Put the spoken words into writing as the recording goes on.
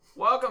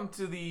Welcome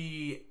to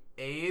the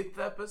 8th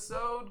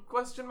episode,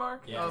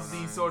 of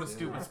the Sort of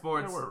Stupid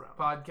Sports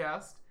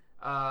podcast.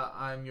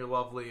 I'm your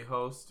lovely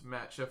host,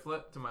 Matt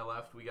Shiflett. To my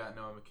left, we got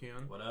Noah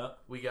McCune. What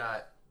up? We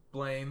got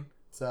Blaine.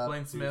 What's up?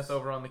 Blaine Smith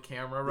over on the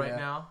camera right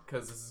now,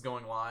 because this is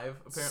going live,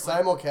 apparently.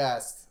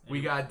 Simulcast.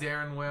 We got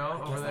Darren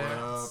Will over there.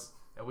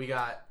 And we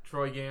got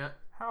Troy Gant.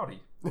 Howdy.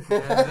 And,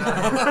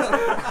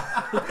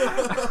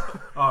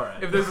 all right.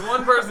 If there's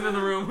one person in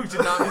the room who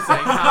should not be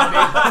saying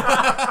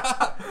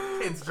howdy,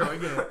 it's Troy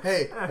Gant.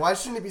 Hey, why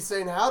shouldn't he be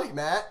saying howdy,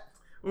 Matt?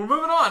 We're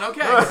moving on.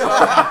 Okay, so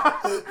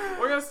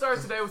we're going to start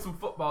today with some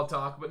football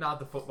talk, but not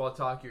the football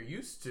talk you're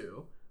used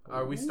to.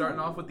 Are we starting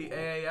off with the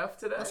AAF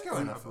today? Let's go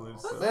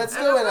NFL. Let's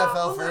go NFL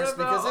NFL first NFL,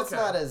 because okay. it's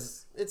not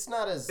as It's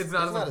not as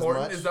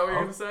important. much. Is that what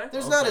you're going to say?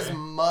 There's not as Okay.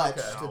 much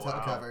Okay.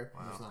 to cover.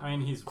 Wow. I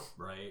mean, he's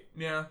right.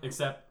 Yeah.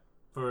 Except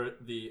for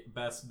the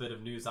best bit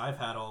of news I've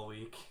had all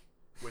week.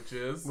 Which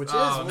is? Which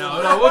oh, is?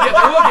 no, we'll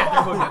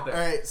get there. All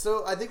right,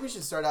 so I think we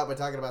should start out by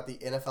talking about the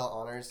NFL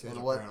honors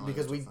and what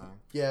because we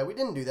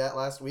didn't do that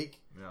last week.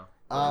 Yeah.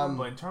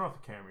 Blaine, turn off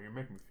the camera. You're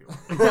making me feel.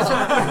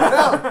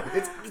 No,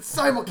 it's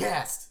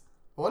simulcast.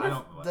 I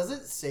wonder does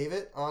it save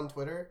it on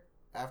Twitter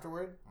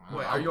afterward?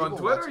 Wait, are you on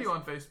Twitter or are you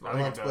on Facebook? I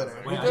I'm on think it does. Twitter.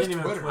 Wait, Who I does didn't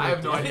even Twitter? I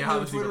have no I idea didn't how know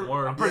this Twitter- even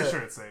works. I'm pretty Yeah.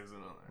 sure it saves it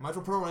on there. Might as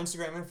well put it on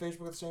Instagram and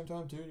Facebook at the same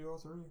time too. Do all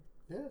three.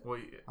 Yeah. Well,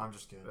 I'm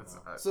just kidding. that's,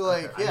 no. So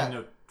like, I didn't yeah,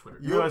 know Twitter.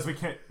 You realize we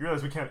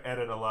can't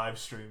edit a live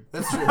stream.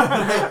 that's true.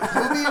 Hey,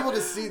 you'll be able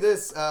to see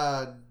this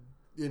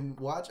in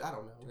watch. I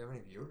don't know. Do we have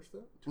any viewers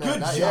though? No, Good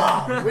not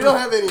job. Yet. We don't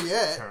have any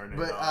yet. Turn it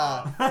but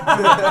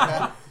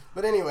off.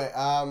 but anyway,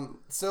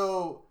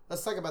 so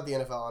let's talk about the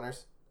NFL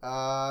honors.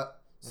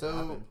 So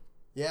happened.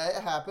 yeah,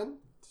 it happened.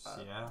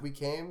 Yeah.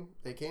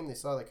 They came, they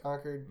saw, they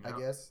conquered. Yep. I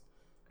guess.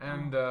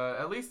 And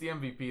at least the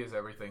MVP is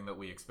everything that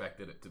we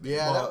expected it to be.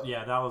 Yeah. Well,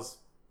 that was.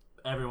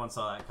 Everyone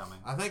saw that coming.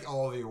 I think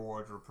all the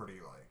awards were pretty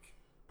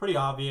Pretty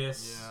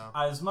obvious.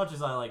 Yeah. As much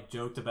as I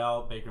joked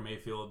about Baker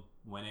Mayfield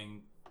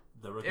winning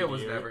the rookie It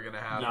was year, never going to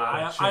happen. Yeah,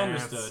 I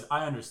chance.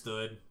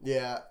 understood.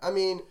 Yeah, I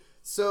mean,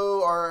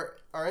 so our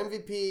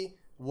MVP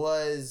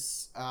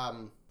was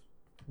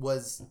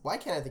why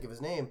can't I think of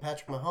his name?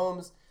 Patrick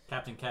Mahomes.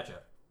 Captain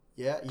Ketchup.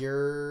 Yeah,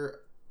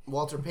 your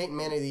Walter Payton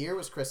Man of the Year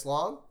was Chris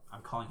Long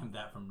I'm calling him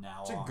that from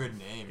now It's on. a good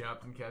name.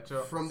 Captain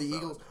Ketchup. from the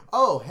Eagles.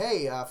 Oh,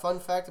 hey, fun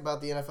fact about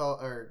the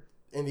NFL or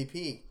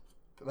MVP.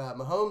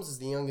 Mahomes is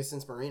the youngest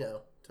since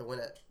Marino to win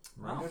it.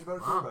 Marino's a better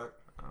quarterback.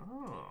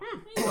 Oh.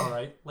 He's all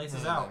right.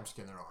 Laces I'm out. just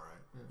kidding. They're all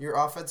right. Your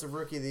offensive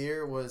rookie of the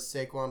year was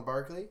Saquon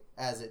Barkley,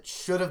 as it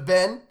should have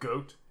been.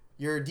 Goat.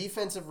 Your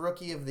defensive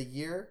rookie of the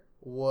year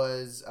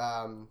was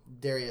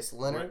Darius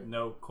Leonard.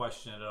 No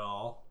question at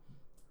all.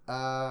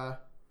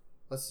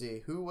 Let's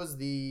see. Who was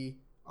the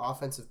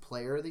offensive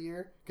player of the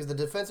year? Because the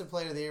defensive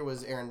player of the year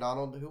was Aaron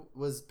Donald. Who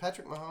was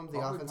Patrick Mahomes the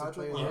Probably offensive Patrick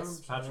player of the year? Yes,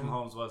 Patrick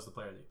Mahomes was the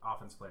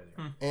offense player of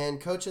the year.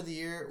 And coach of the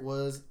year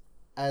was,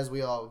 as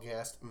we all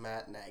guessed,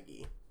 Matt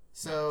Nagy.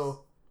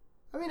 So,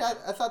 I mean, I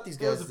thought these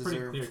It guys was a pretty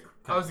deserved. clear.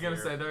 I was going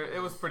to say,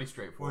 it was pretty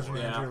straightforward. Was your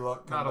Yeah. Andrew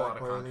Luck Not a lot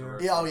comeback of player of the year?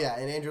 controversy. Yeah, oh yeah,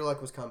 and Andrew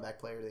Luck was comeback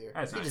player of the year.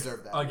 That's He nice.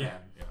 deserved that. Again.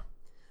 Yeah.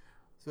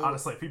 So,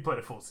 Honestly, if he played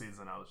a full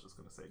season, I was just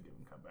gonna say give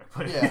him comeback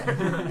play. Yeah.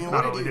 I mean, what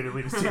Not did only he- did he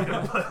lead his team to the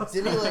playoffs.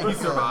 didn't he He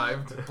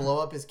survived. blow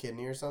up his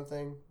kidney or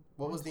something?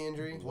 What was the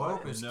injury? Blow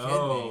up his kidney.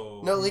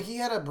 No. No, like he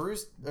had a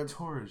bruise.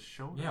 tore his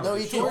shoulder. Yeah. No,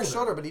 he tore his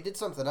shoulder. shoulder, but he did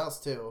something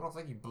else I too. don't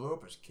think he blew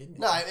up his kidney.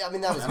 No, I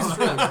mean that was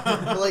extreme.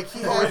 But like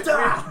he had. It's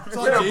not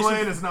Yeah, Jason.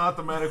 Blaine is not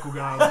the medical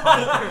guy on the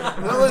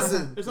podcast. No,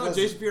 listen. It's not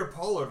listen. Jason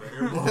Pierre-Paul over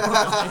here.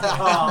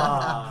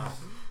 Ah.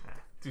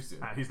 Too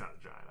soon. Nah, he's not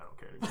a giant. I don't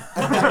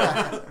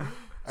care anymore.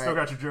 Still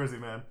got your jersey,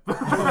 man.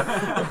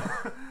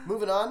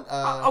 Moving on.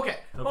 Okay,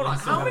 hold on.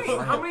 Nobody's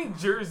still How many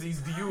jerseys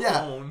do you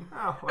Yeah. own?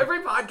 Oh, like, Every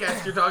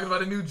podcast you're talking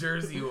about a new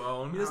jersey you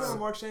own. He doesn't have a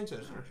Mark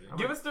Sanchez jersey.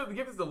 Give us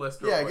the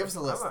list. Real Yeah, quick. give us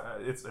a list.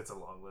 it's a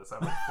long list.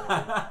 I'm like 40.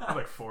 I'm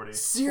like 40.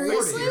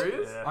 Seriously?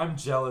 Serious? Yeah. I'm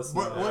jealous.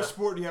 What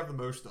sport do you have the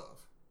most of?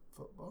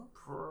 Football.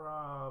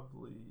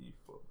 Probably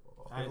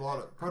football. I have a lot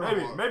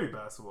of. Maybe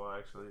basketball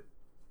actually.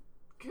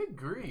 Good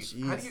grief!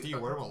 Jeez. How Do you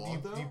wear them a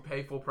lot, though? do you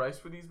pay full price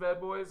for these bad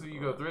boys, or you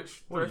go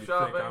thrift What do you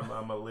shopping? think?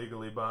 I'm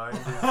illegally buying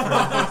these? no.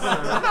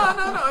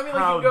 I mean,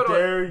 like How you can go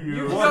dare to you?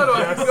 you can go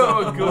to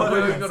a What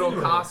Goodwill, you can go to a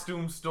insinuating?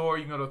 costume store,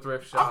 you can go to a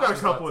thrift shop. I've got a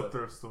couple Lots of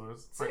thrift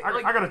stores. See,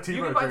 I got a You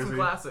Tebow can buy jersey some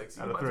classics.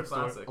 You at can a buy some thrift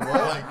store.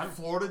 classics. Like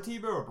Florida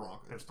Tebow or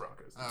Broncos? It's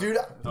Broncos.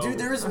 Dude,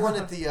 there is one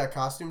at the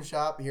costume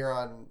shop here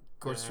on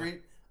Court Yeah.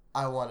 Street.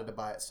 I wanted to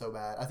buy it so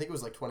bad. I think it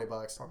was like $20.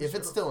 Probably If it's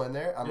should've. still in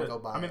there, I'm Yeah, gonna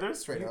go buy I mean, it there's-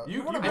 straight up.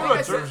 You wanna go I to think, a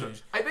I, thrift sent,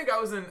 shop. I think I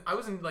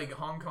was in like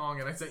Hong Kong,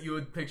 and I sent you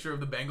a picture of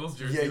the Bengals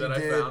jersey Yeah, you that I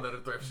did. found at a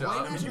thrift shop.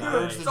 Blaine has you nerves go-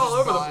 to it's just all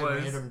over the buy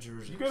place. random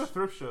jerseys. You go to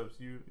thrift shops,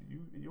 you'll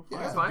find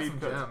Yeah. some Find deep some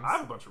cuts. gems. I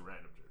have a bunch of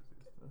random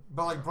jerseys.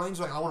 But like Blaine's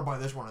like, I want to buy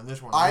this one and this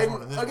one and this I'm-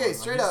 one and this okay, one.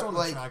 straight he's up, still on the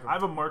like- track of- I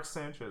have a Mark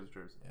Sanchez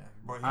jersey. Yeah,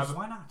 but I have he's a-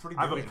 Why not? pretty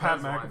I have good. a with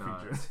Pat Why McAfee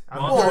not? jersey.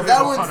 Well, Well,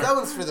 that one's Hunter. that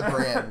one's for the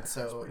brand,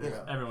 so you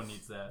know. Everyone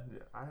needs that. Yeah,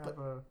 I have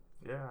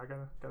I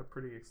got a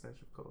pretty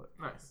extensive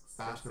collection. Nice.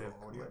 basketball.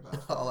 What do you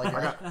have I like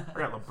I that.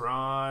 got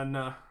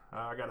LeBron.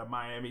 I got a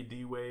Miami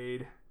D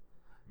Wade.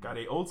 Got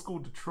a old school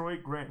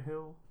Detroit Grant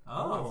Hill.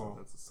 Oh.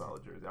 That's a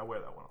solid jersey. I wear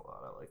that one a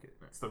lot. I like it.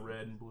 It's the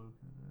red and blue.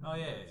 Oh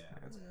yeah.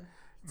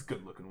 It's a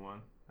good looking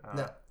one.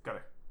 No.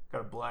 Got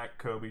a black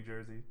Kobe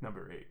jersey,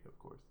 number 8, of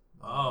course.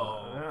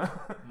 Oh.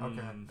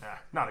 Okay.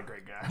 Not a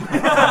great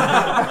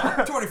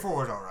guy.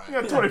 24 is all right.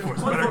 Yeah, 24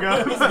 is better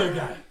guy. He's a good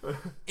guy.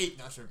 8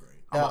 not so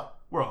great.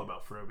 We're all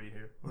about Froby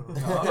here.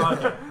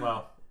 Okay.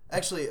 Well.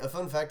 Actually, a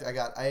fun fact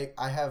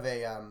I have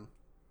a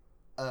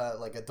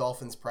like a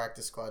Dolphins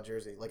practice squad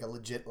jersey, like a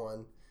legit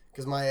one,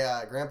 because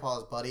my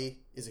grandpa's buddy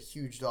is a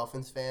huge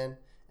Dolphins fan,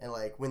 and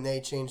like when they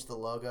changed the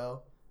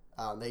logo,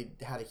 they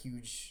had a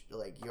huge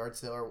like yard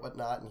sale or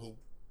whatnot, and he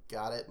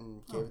got it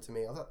and gave it to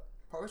me. I thought,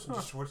 Probably should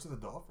just switch to the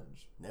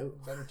Dolphins. no,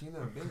 Better team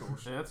than the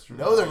Bengals. Yeah, that's true.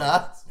 no, they're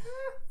not.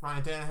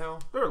 Ryan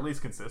Tannehill. They're at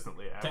least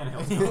consistently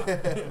average.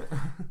 Tannehill's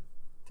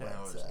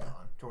Tannehill is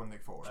gone. Jordan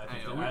Nick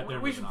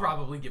Foles. We should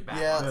probably get back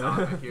Yeah. on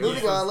topic here.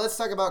 Moving on, let's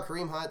talk about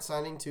Kareem Hunt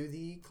signing to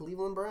the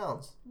Cleveland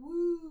Browns.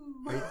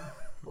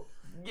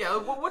 Yeah,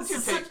 what's your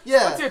take?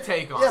 Yeah. What's your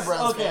take on Yeah, it?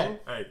 Browns Okay. fan.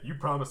 Hey, you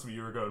promised me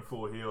you were going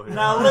full heel here.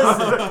 Now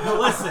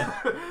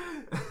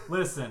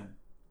listen.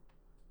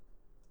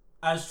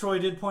 As Troy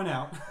did point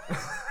out,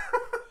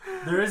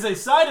 there is a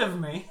side of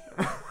me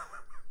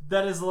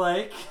that is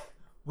like,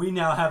 we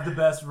now have the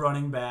best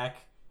running back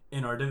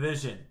in our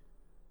division.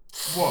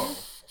 Whoa.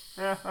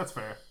 Yeah, that's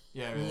fair.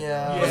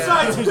 Yeah.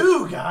 Besides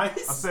who, guys?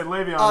 I'll say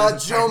Le'Veon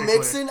is Joe technically-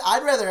 Mixon.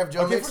 I'd rather have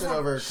Joe Mixon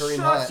over Kareem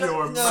Hunt.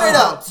 your mouth. Straight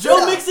up.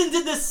 Joe Mixon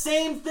did the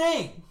same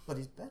thing. But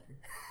he's better.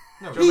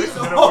 No, Joe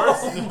Mixon did it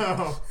worse.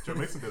 No. Joe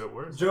Mixon did it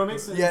worse. Joe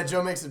Mixon Yeah,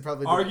 Joe Mixon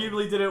probably did.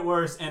 arguably did it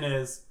worse and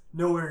is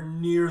nowhere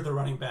near the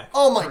running back.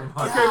 Oh my Kareem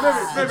God.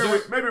 Hunt. Okay,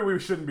 maybe we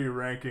shouldn't be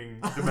ranking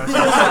domestic.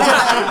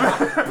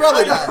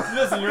 Probably not.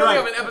 Listen, you're Coming right.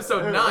 up in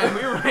episode 9,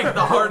 we rank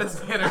the hardest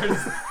hitters,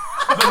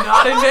 but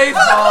not in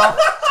baseball.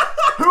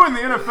 Who in the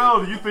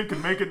NFL do you think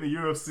can make it in the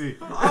UFC?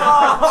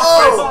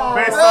 Oh,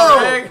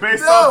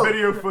 Based no. off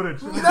video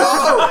footage. no.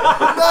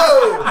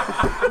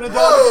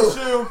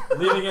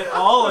 Leaving it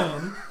all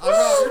in.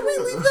 Should we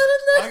leave that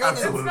in there? I got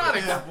It's Absolutely. not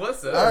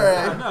explicit. All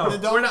right.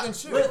 No. We're not,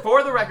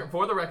 for the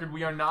record,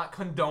 we are not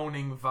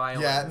condoning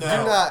violence. Yeah, do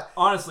No. not.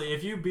 Honestly,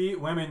 if you beat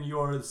women,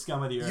 you're the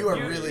scum of the earth. You are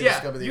really the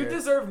scum of the you earth.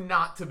 deserve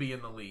not to be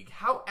in the league.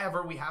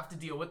 However, we have to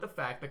deal with the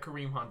fact that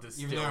Kareem Hunt is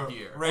Even still though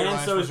here. Ray And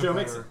Rice so was is a Joe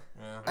better- Mixon.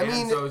 Yeah. I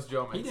mean, and so is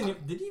Joe He Mixon.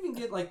 did he even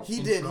get like he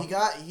in did. trouble? He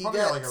got Probably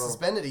like a little-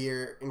 suspended a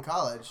year in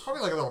college.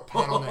 Probably like a little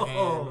pat on the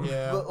hand.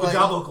 Yeah. But, Good like,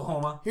 job,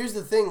 Oklahoma. here's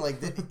the thing,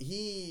 like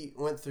he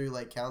went through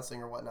like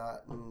counseling or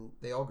whatnot, and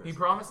They all go. He through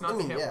promised that. not I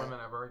mean, to hit yeah. women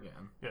ever again.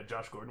 Yeah,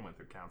 Josh Gordon went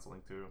through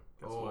counseling too.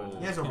 Guess Oh. what?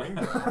 He has a ring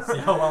bell. See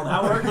how well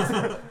that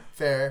worked?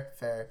 fair.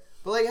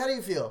 But like, how do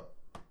you feel?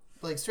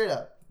 Like straight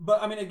up.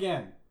 But I mean,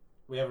 again,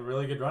 we have a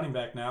really good running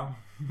back now.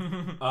 If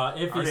he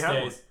Already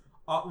had stays,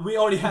 we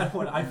already had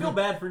one. I feel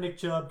bad for Nick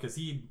Chubb because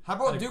he. How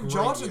about had a Duke great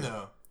Johnson year.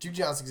 though? Duke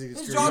Johnson's a good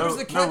His streak. job No, is to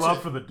no catch love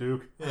it. for the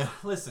Duke. Yeah.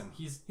 Listen,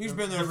 he's He's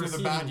been there through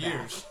the bad receiving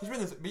years. He's been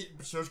there.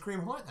 So's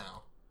Kareem Hunt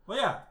now. Well,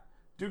 yeah.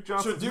 Duke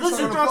Johnson. So Duke's Duke not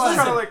gonna Johnson's play.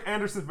 kind of like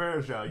Anderson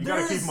Varejao. You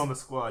gotta keep There's- him on the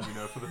squad, you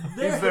know.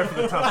 He's there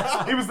for the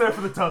tough. He was there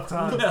for the tough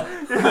times.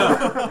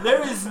 No,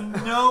 there is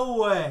no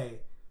way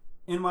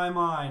in my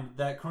mind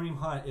that Kareem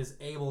Hunt is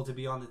able to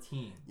be on the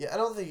team, Yeah, I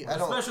don't think I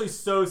don't. especially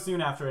so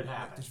soon after it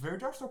happened. Does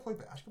Varejao still play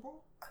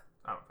basketball?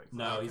 I don't think so.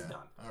 No, he's Okay.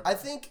 done. Okay.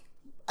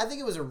 I think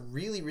it was a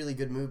really, really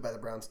good move by the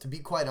Browns. To be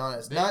quite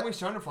honest, They not only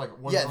signed him for like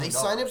 $1 yeah, million. they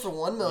signed him for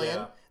 $1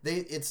 million. Yeah.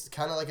 It's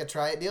kind of like a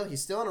try-it deal.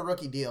 He's still on a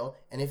rookie deal,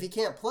 and if he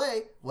can't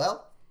play,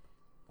 well,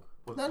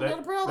 Well, not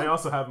a problem. They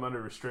also have him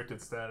under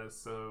restricted status,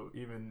 so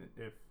even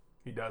if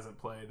he doesn't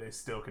play, they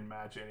still can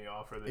match any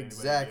offer that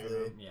Exactly.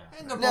 anybody gave him. Yeah.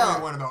 And they'll Now-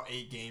 probably win about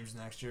 8 games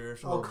next year.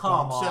 So Oh, they'll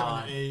come bump 7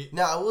 on. to 8.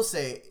 now I will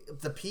say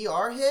the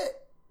PR hit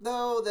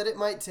though that it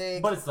might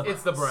take. But it's the Browns.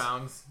 It's the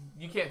Browns.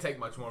 You can't take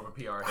much more of a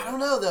PR I hit. don't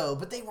know though,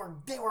 but they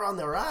were on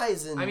the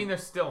rise, and I mean, they're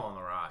still on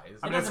the rise.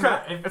 I mean, doesn't it's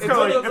kind matter. of It's it's kind of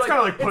one of like those,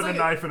 like- putting it's a like-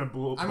 knife in a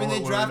bullet. I mean, they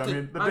bullet wound. drafted- I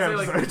mean, the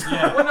Honestly, damn like- sight.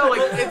 Yeah. Well, no,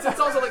 like it's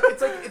also like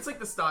it's like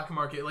the stock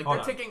market. Like Hold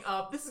they're on. ticking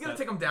up. This is gonna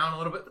take them down a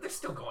little bit, but they're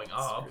still going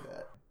up. Screw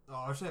that.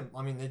 Oh, I'm saying,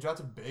 I mean, they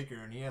drafted Baker,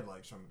 and he had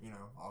like some,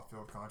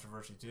 off-field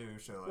controversy too.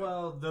 So like,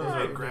 Well, those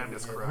Yeah, are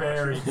Grandest crush.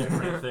 very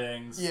different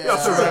things. Yeah.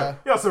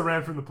 He also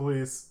ran from the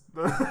police.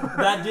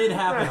 That did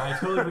happen. I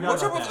totally forgot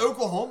what's up about with that.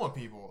 Oklahoma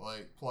people,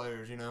 like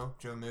players?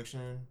 Joe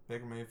Mixon,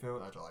 Baker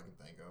Mayfield. That's all I can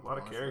think of. A lot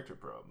of honestly. character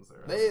problems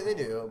there. They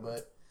do,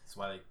 but That's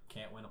why they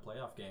can't win a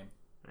playoff game.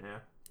 Yeah.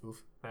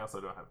 Oof. They also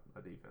don't have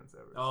a defense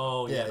ever.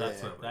 Oh Yeah, yeah,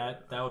 that's yeah,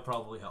 it. That would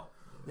probably help.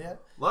 yeah.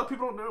 A lot of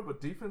people don't know, but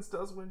defense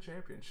does win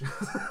championships.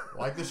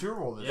 Like the Super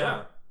Bowl this Yeah,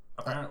 year.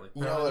 apparently.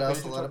 You know what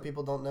else a lot of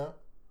people don't know?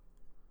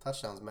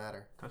 Touchdowns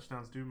matter.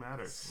 Touchdowns do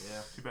matter.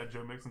 Yeah. Too bad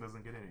Joe Mixon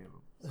doesn't get any of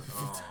them.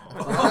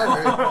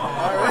 Whatever.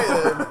 All right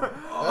then.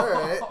 All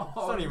right.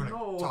 It's not even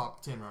a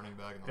top 10 running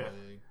back in the Yeah.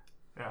 league.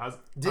 Yeah, how's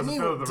Didn't it he,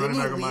 feel that the didn't running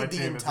he back on my lead the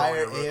team is only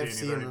entire a rookie and AFC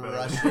he's in any better?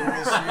 rushing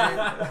this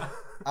year?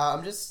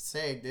 I'm just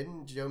saying,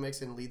 didn't Joe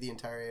Mixon lead the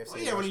entire AFC? Well,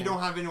 in yeah, when you rushing?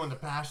 don't have anyone to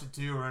pass it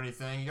to or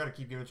anything, you got to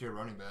keep giving it to your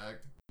running back.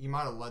 He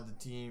might have led the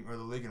team or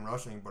the league in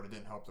rushing, but it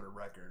didn't help their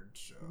record.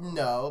 So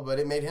No, but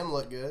it made him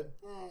look good.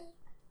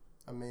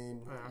 I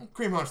mean,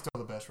 Kareem Hunt's still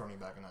the best running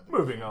back in that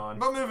division. Moving on.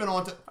 But moving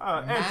on to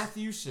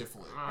Matthew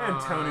Shiflett.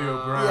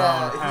 Antonio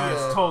Brown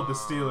has told the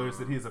Steelers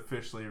that he's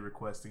officially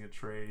requesting a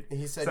trade.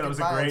 he said it was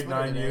a goodbye great on Twitter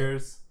 9 today.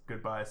 years.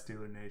 Goodbye,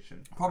 Steeler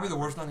Nation. Probably the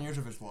worst 9 years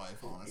of his life,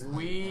 honestly.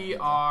 We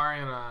are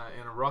in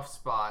a rough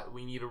spot.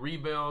 We need a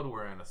rebuild.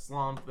 We're in a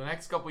slump. The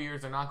next couple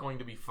years are not going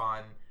to be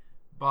fun,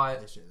 They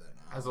but say that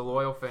now. as a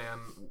loyal fan,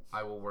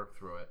 I will work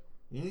through it.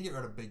 You need to get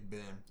rid of Big Ben.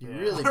 You Yeah.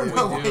 really I don't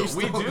know why do. he's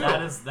We still do. there.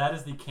 That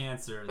is the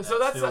cancer. That So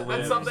that's still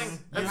lives. something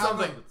You have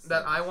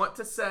that I want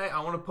to say. I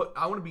want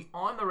to be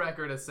on the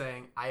record as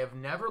saying I have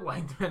never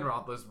liked Ben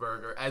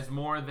Roethlisberger as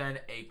more than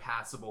a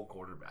passable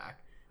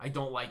quarterback. I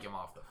don't like him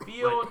off the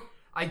field.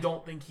 I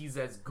don't think he's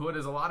as good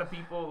as a lot of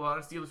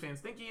Steelers fans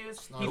think he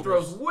is. He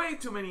throws way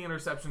too many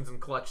interceptions in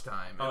clutch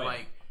time,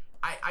 and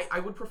I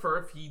would prefer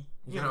if he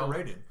He's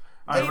overrated.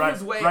 made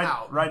his way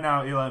out. Right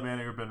now, Eli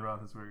Manning or Ben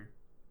Roethlisberger.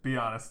 Be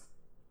honest.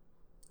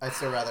 I'd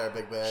still rather a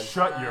Big Ben.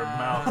 Shut your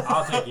mouth.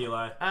 I'll take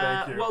Eli.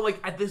 Thank you. Well, like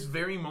at this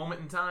very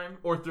moment in time,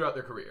 or throughout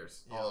their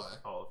careers. Eli.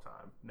 All the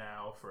time.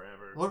 Now,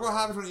 forever. Look what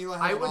happens when Eli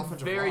has I an would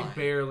offensive very line.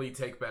 barely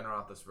take Ben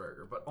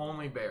Roethlisberger, but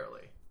only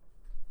barely.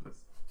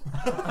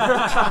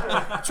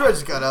 Troy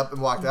just got up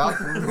and walked out.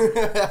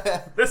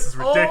 This is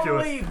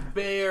ridiculous. Only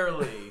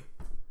barely.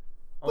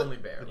 Only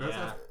barely.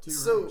 Yeah.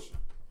 So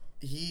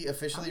he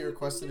officially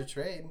requested a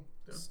trade.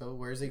 So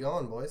where's he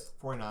going, boys?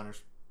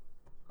 49ers.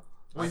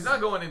 Well, he's not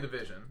going in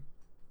division.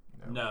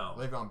 No.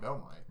 Le'Veon Bell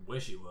might.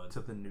 Wish he would.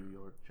 To the New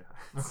York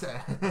Giants. Okay.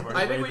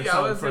 I think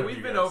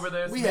we've been over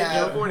this. We maybe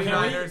have. the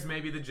 49ers,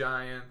 maybe the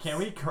Giants. Can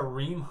we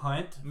Kareem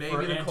Hunt Maybe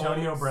for the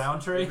Antonio Colts, Brown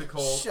maybe trade? the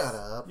Colts. Shut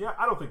up. Yeah,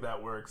 I don't think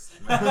that works.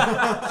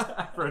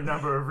 For a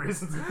number of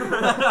reasons.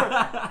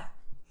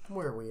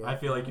 Where are we at? I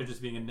feel like you're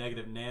just being a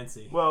negative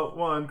Nancy. Well,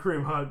 one,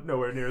 Kareem Hunt,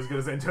 nowhere near as good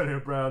as Antonio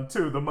Brown.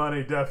 Two, the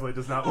money definitely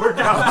does not work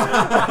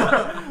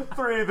out.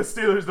 Three, the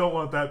Steelers don't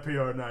want that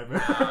PR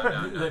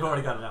nightmare. They've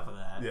already got enough of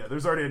that. Yeah,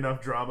 there's already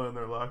enough drama in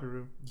their locker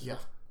room. Yeah.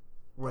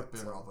 With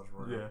Ben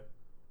Roethlisberger. Yeah.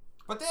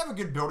 But they have a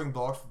good building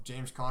blocks with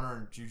James Conner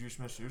and Juju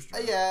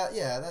Smith-Schuster. Yeah.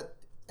 That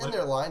and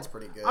their line's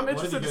pretty good. I'm if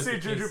interested he to goes see to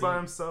Juju KC? by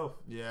himself.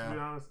 Yeah. To be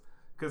honest.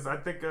 Because I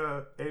think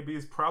AB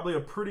is probably a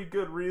pretty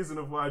good reason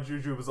of why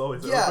Juju was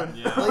always Yeah, open.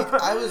 Yeah. like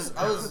I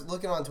was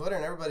looking on Twitter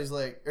and everybody's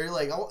like,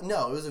 oh,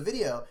 no, it was a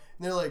video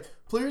and they're like,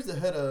 players that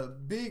had a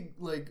big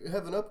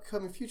have an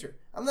upcoming future.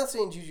 I'm not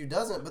saying Juju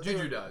doesn't, but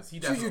Juju does. He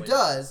definitely Juju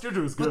does.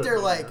 Juju is good. But they're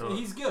man. like,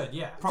 He's good,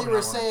 yeah. Probably they were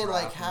not wanna saying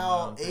draft like him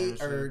how in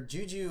fantasy.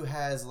 Juju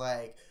has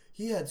like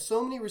he had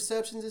so many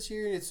receptions this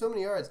year and he had so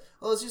many yards.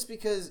 Well, it's just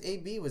because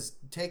AB was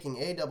taking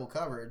a double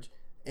coverage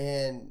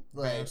and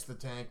like Vance the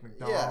Tank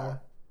McDonald. yeah,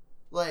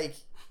 like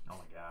Oh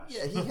my gosh.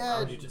 yeah, he How had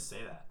would you just say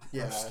that?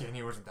 yeah. I'm just kidding.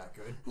 He wasn't that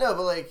good. No,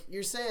 but like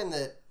you're saying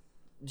that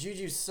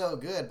Juju's so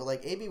good, but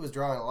like AB was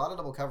drawing a lot of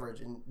double coverage,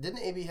 and didn't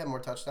AB have more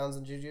touchdowns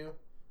than Juju?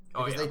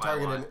 Oh, Because yeah, they by a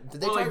targeted lot. him.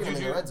 Did they Well, like target him in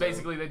the Juju, red zone?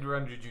 basically they'd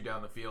run Juju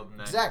down the field and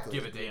then Exactly.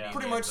 give it to Yeah. AB.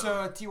 Pretty in the much end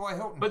zone. T.Y.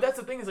 Hilton. But that's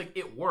the thing is like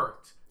it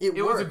worked. It was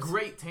a worked.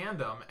 great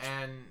tandem,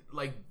 and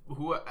like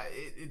who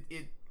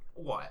it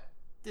what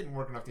didn't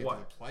work enough to get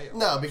What? to the playoffs.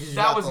 No, because you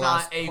that got was the not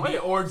last AB play.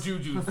 or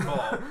Juju's fault.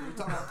 What are you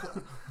talking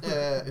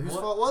about? Whose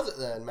fault was it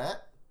then,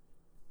 Matt?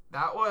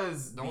 That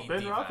was the Ben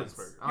defense.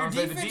 Roethlisberger. I would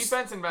Your say the defense-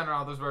 defense and Ben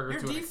Roethlisberger.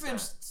 Your to an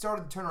defense extent.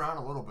 started to turn around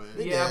a little bit.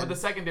 They Yeah, did. but the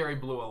secondary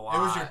blew a lot. It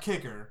was your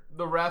kicker.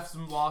 The refs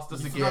lost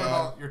us You again. forgot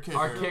about your kicker.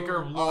 Our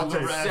kicker Oh, blew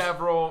the refs.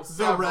 several.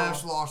 The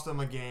refs lost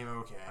them a game.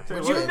 Okay. tell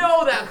But you you what,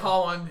 know that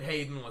Colin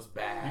Hayden was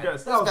bad. You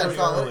guys, That was Bad pretty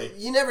call. early.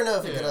 You never know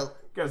if he Yeah. could have.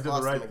 you guys did the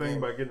lost right them a thing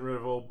game. by getting rid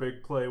of old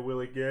big play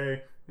Willie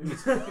Gay.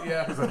 He's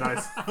Yeah. a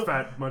nice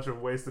fat bunch of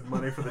wasted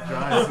money for the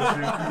Giants this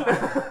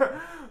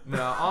year.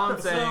 No, all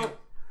I'm saying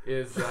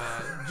is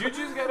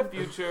Juju's got a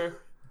future,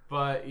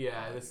 but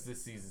yeah, this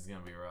season's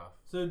gonna be rough.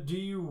 So do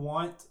you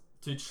want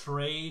to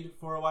trade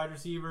for a wide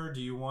receiver?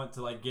 Do you want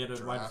to like get a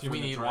wide Draft. receiver We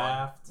in the need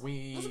draft? one.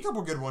 We There's a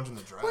couple good ones in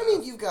the draft. Well, I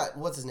mean, you've got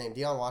what's his name,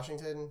 Leon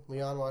Washington,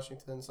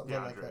 something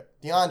like DeAndre.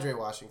 that. DeAndre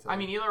Washington. I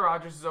mean, Eli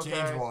Rogers is okay,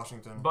 James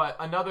Washington. but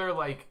another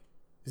like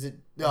is it?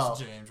 That's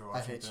No, James I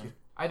Washington. hate you.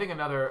 I think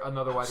another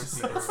wide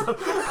receiver. Is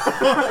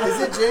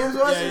it James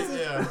Washington?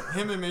 Yeah.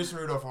 Him and Mason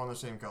Rudolph are on the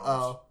same college.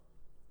 Oh,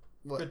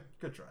 what?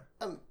 Good try.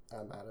 I'm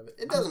out of it.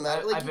 It doesn't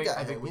matter. Like I you think got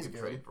I him. think we He's could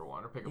good. trade for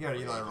one or pick You up got a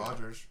Eli free agent.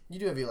 Rogers. You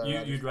do have Eli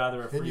Rogers. You'd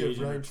rather a Then free you have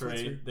agent or Ryan trade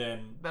Switzer.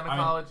 than Then a I mean,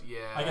 college, yeah.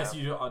 I guess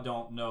you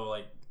don't know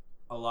like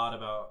a lot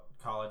about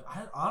college.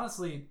 I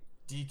honestly,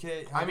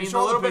 DK. I have you mean, saw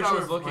the little bit picture I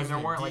was of, looking, what's there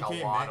his weren't name, like a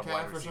DK lot of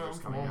Metcalf wide or receivers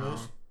something? coming Come on, out.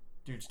 this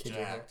Dude's KJ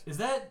jacked. is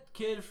that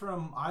kid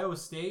from Iowa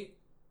State?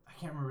 I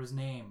can't remember his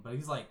name, but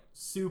he's like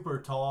super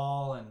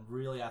tall and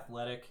really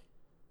athletic.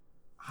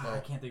 I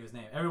can't think of his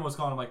name. Everyone was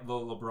calling him like the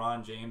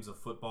LeBron James of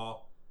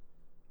football.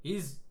 He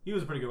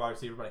was a pretty good wide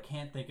receiver, but I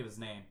can't think of his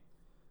name.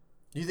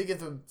 Do you think if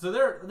the So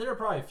there are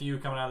probably a few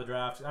coming out of the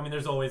draft. I mean,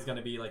 there's always going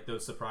to be like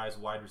those surprise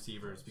wide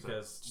receivers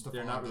because Stephon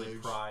they're not really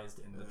Diggs. prized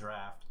in the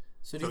draft.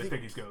 so do So you they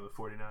think? think he's going to the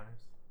 49ers.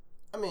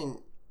 I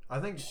mean, I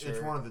think Sure.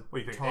 it's one of the What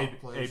do you top think?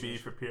 places. AB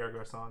for Pierre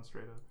Garçon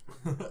straight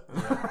up? no,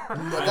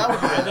 that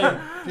would be. I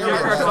think- Pierre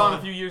Garçon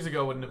a few years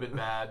ago wouldn't have been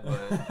bad,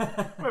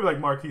 but Maybe like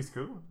Marquise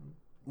Cooper.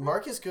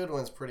 Marcus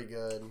Goodwin's pretty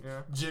good.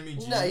 Yeah. Jimmy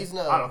G. No, he's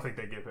not. I don't think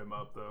they give him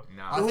up though.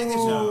 No. I think they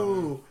should.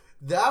 Ooh,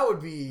 that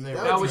would be.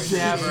 That would be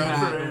never shady.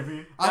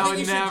 happen. I That think would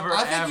you should. never,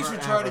 I think you ever,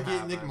 should try to ever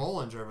get Nick happen.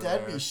 Mullins over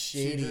That'd there. be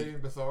shady.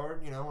 CJ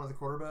Beathard, one of the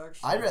quarterbacks.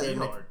 I'd rather.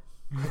 Nick, Hard.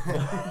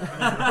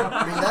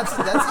 I mean,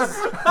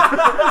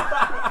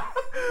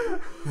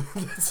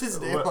 that's his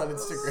name on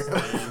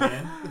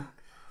Instagram.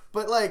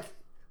 But like,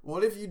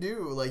 what if you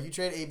do like you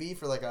trade AB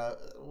for like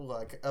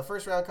a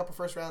first round, couple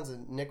first rounds,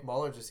 and Nick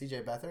Mullins or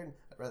CJ Beathard?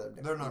 I'd rather.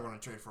 Nick They're not going to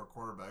trade for a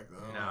quarterback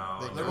though.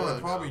 No. They're going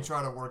to probably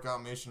try to work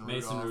out Mason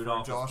Mason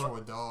Rudolph Rudolph or is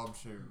Joshua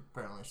Dobbs, who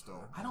apparently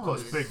still. I don't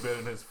Plus, know. Big Ben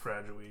and his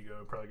fragile ego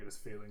would probably get his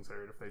feelings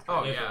hurt if they.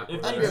 Oh, trade yeah. for a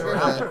If I'd they be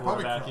draft okay. a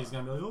quarterback, Probably he's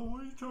gonna be like, "Oh,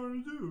 what are you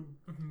trying to do?"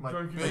 Like,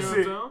 Trying to they- keep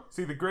See, it down?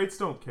 see, the greats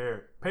don't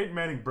care. Peyton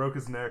Manning broke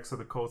his neck so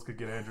the Colts could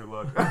get Andrew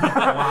Luck. He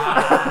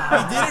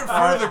did it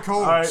for the Colts.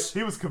 All right,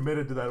 he was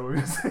committed to that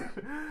organization.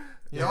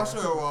 He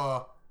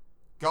also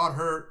got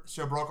hurt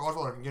so Brock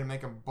Osweiler can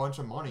make a bunch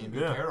of money and be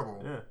Yeah,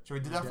 terrible. yeah. So he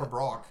did that for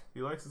Brock.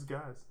 He likes his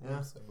guys.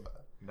 Yeah.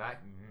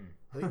 That.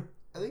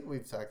 I think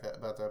we've talked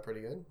about that pretty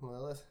good.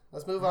 Well,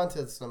 let's move on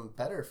to some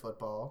better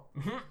football.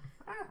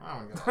 I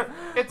don't get it.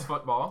 It's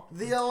football.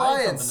 The something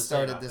Alliance to say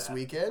started about this that.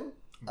 weekend.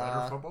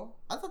 Better football?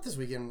 I thought this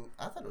weekend.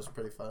 I thought it was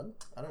pretty fun.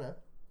 I don't know.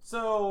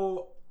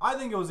 So I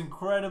think it was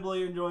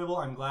incredibly enjoyable.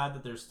 I'm glad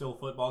that there's still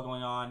football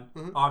going on.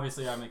 Mhm.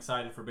 Obviously, I'm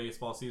excited for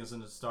baseball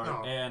season to start,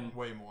 No, and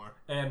way more.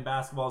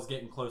 basketball's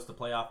getting close to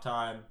playoff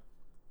time.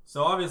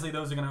 So obviously,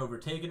 those are going to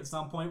overtake it at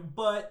some point.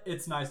 But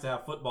it's nice to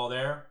have football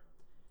there.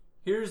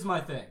 Here's my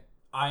thing.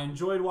 I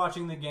enjoyed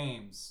watching the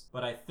games,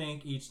 but I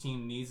think each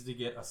team needs to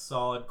get a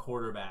solid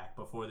quarterback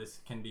before this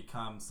can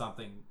become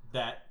something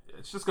that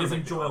It's just gonna is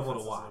make the enjoyable to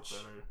offenses look watch.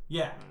 better.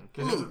 Yeah.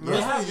 Because I it mean, was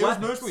they have mostly, it was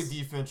weapons. mostly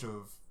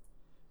defensive.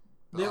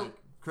 They- Like,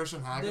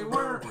 Christian they Hackenberg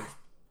weren't- was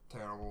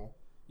terrible.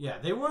 Yeah,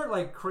 they weren't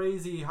like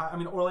crazy high. I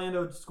mean,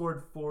 Orlando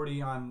scored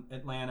 40 on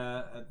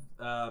Atlanta,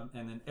 and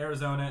then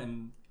Arizona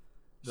and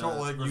Salt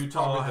Lake was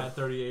Utah probably the had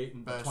 38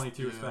 and best,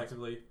 22 yeah.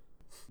 respectively.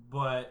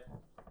 But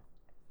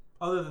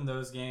other than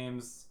those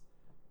games,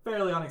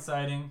 fairly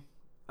unexciting.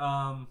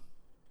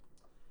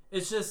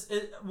 It's just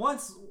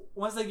once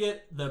they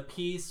get the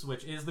piece,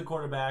 which is the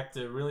quarterback,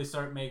 to really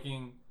start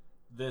making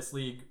this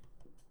league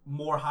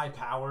more high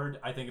powered,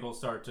 I think it'll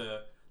start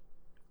to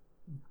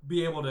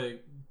be able to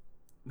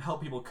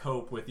help people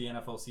cope with the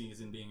NFL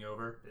season being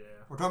over. Yeah.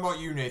 We're talking about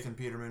you, Nathan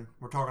Peterman.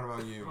 We're talking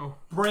about you. Oh.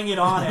 Bring it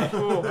on, it.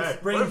 Hey,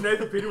 Bring- what if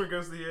Nathan Peterman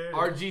goes to the AA?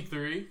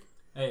 RG3.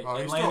 Hey, Oh,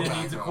 he's Atlanta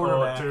still needs a back up.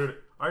 quarterback. Oh, dude,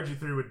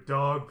 RG3 would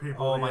dog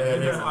people. Oh in my the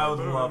goodness, AA. I would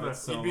Boom. love it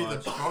so He'd be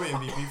much. the probably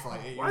MVP for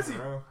like 8 Why years is he?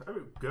 in a row. I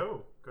mean,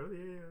 go to the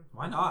AA.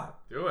 Why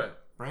not? Do it.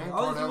 Brandon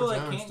All these people that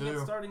Cardell can't Jones get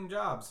too. starting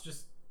jobs,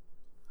 just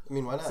I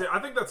mean, why not? See, I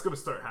think that's gonna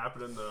start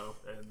happening though,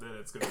 and then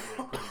it's gonna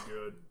get pretty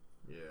good.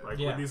 Yeah. Like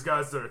Yeah. when these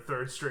guys that are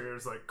third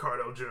stringers, like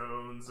Cardell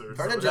Jones or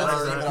Cardell somebody Jones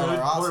like isn't that, even on our Good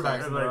roster.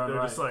 quarterbacks. and They're like they're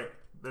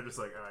right. just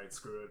like, all right,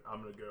 screw it,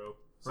 I'm gonna go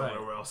somewhere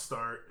Right. where I'll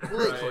start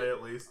Well, and play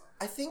at least.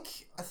 I think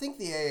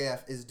the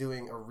AAF is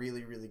doing a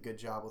really, really good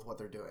job with what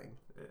they're doing.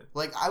 Yeah.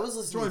 Like I was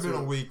It's listening only to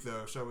been a week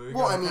though, so we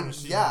Well, gotta I mean, kind of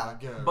see yeah. how it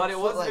goes. But it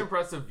was like- an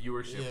impressive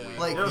viewership Yeah. week.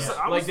 Like- Yeah, Yeah. so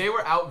I Like was- they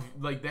were out,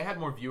 like they had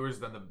more viewers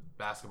than the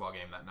basketball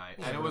game that night,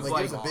 and it was like, like,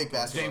 it was a big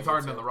basketball James game,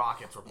 Harden too. and the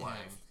Rockets were playing.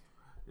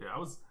 Yeah, I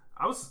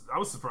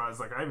was surprised.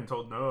 Like I even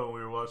told Noah when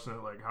we were watching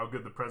it, like how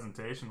good the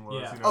presentation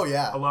was. Yeah. You know, Oh,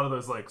 yeah. A lot of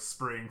those like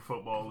spring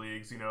football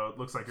leagues. You know, it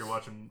looks like you're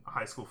watching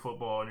high school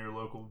football on your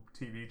local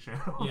TV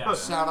channel. Yeah.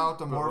 Shout out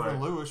to But, Marvin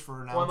like- Lewis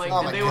for announcing. Well, like Oh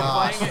and my they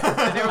gosh. were playing it,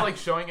 and they were like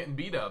showing it in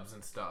B-dubs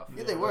and stuff.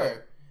 Yeah, they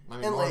were. I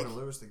mean, and, Marvin like-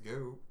 Lewis the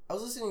GOAT. I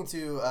was listening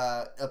to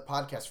a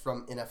podcast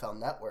from NFL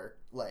Network,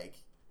 like,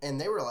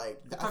 and they were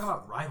like, they're talking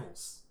about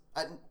rivals.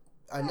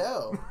 I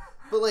know,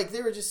 but like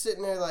they were just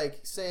sitting there like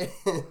saying,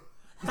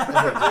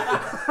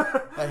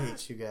 I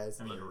hate you guys.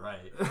 I mean, you're right.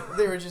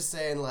 They were just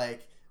saying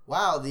like,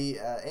 wow, the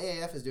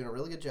AAF is doing a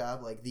really good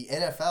job. Like the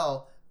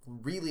NFL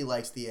really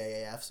likes the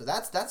AAF, so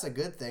that's a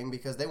good thing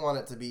because they want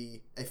it to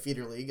be a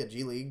feeder league, a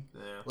G League.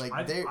 Yeah. Like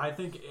I they,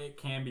 think it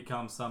can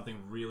become something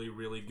really,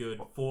 really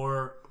good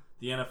for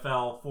the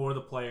NFL, for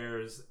the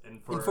players,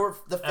 and for, and for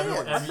the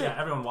everyone, fans.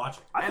 everyone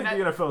watching. I And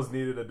think the NFL's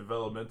needed a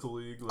developmental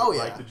league, like, Oh,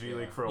 yeah. like the G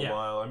League for a Yeah.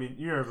 while. I mean,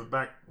 you remember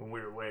back when we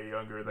were way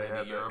younger, they Yeah, had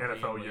the the European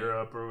NFL League.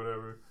 Europe or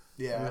whatever.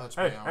 Yeah, Let's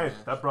Hey, be hey,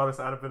 honest. that brought us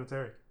out of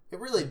Vinatieri. it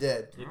really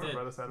did. It That did.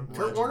 brought us out of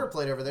Kurt Vinatieri. Warner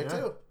played over there Yeah.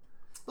 too.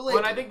 But like,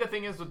 Well, and I think the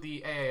thing is with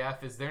the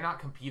AAF is they're not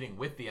competing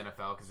with the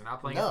NFL because they're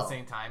not playing at No. the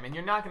same time, and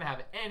you're not going to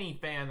have any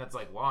fan that's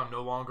like, "Well, I'm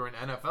no longer an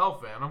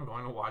NFL fan. I'm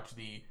going to watch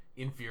the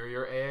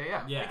inferior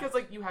AAF." Yeah. Because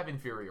like you have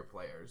inferior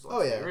players. Let's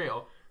Oh, yeah. be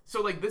real.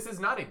 So like this is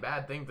not a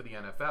bad thing for the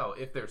NFL.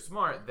 If they're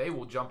smart, they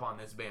will jump on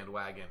this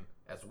bandwagon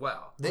as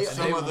well. They- And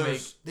some they of will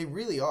those- they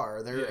really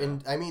are. They're Yeah.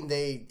 in. I mean,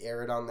 they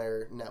air it on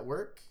their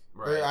network.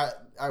 Right.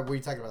 Or were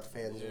you talking about the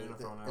fans? Yeah, or the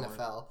NFL network.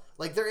 NFL.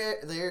 Like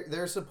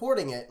they're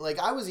supporting it. Like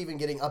I was even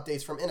getting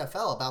updates from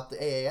NFL about the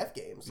AAF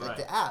games, like Right.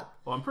 the app.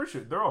 Well, I'm pretty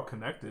sure they're all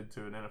connected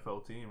to an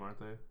NFL team, aren't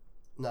they?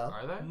 No.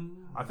 Are they?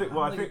 I think.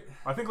 Well,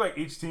 I think like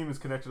each team is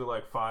connected to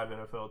like 5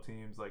 NFL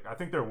teams. Like I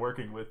think they're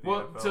working with the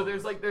NFL. So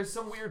there's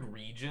some weird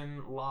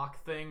region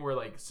lock thing where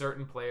like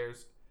certain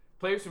players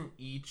from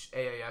each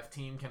AAF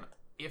team can,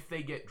 if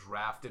they get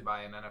drafted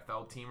by an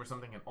NFL team or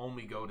something, can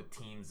only go to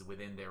teams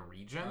within their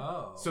region.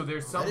 Oh. So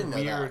there's I some didn't know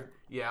weird. that.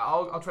 Yeah,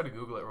 I'll try to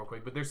Google it real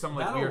quick. But there's some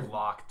like That'll- weird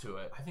lock to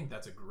it. I think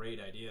that's a great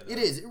idea. Though. It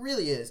is. It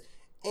really is.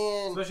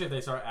 And Especially if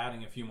they start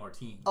adding a few more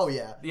teams. oh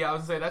yeah, Yeah, I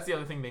was gonna say that's the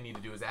other thing they need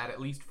to do is add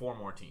at least 4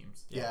 more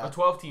teams. Yeah. A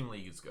 12-team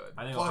league is good.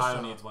 I think Plus,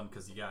 Ohio needs one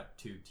because you got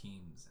 2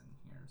 teams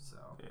in here, so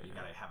you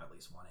gotta have at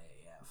least one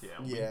AAF.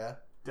 yeah, we yeah.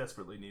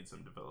 desperately need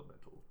some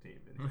developmental team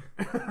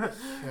in here.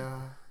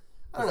 Yeah.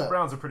 I don't The know.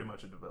 Browns are pretty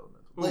much a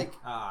developmental. Like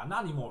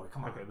Not anymore.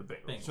 Come on. Okay, the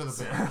Bengals. So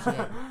the Bears,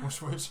 yeah, we'll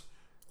switch.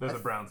 They're the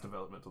Browns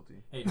developmental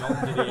team. Hey,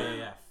 Dalton did the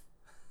AAF.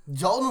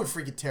 Dalton would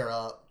freaking tear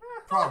up.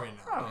 Probably I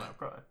not. don't know,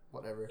 probably.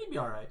 Whatever. He'd be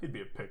all right. He'd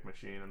be a pick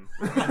machine.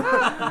 And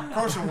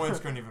Carson Wentz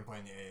couldn't even play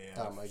in the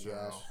AAF. Oh my so.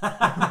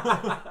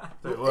 gosh.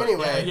 Tell you what,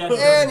 Anyway, He had to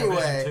go to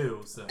anyway,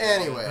 Division 2, so.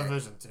 anyway.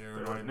 Division tell 2.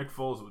 you what, Nick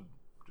Foles would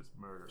just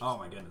murder. Oh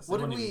my goodness.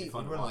 What It did wouldn't even we- be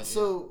fun to what watch.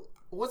 So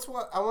what's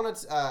one I wanted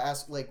to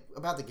ask like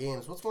about the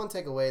games? What's one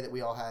takeaway that we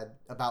all had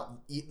about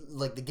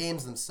like the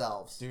games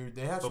themselves? Dude,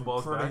 they had some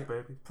Football's pretty, back,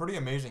 baby. pretty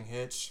amazing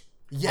hits.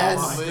 Yes,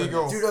 Oh my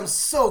legal. dude, I'm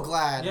so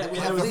glad Yeah, that we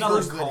and have there was legal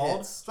nothing good called.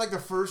 hits. It's like the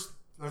first.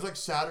 It was like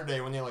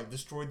Saturday when they like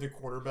destroyed the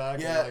quarterback.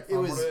 and Yeah, they, like, it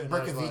was fumbled and I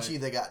was Berkovici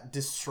like, that got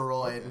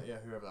destroyed. okay, yeah,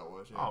 whoever that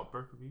was. Yeah. Oh,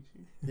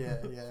 Berkovici. Yeah,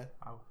 yeah.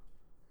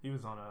 He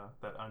was on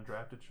that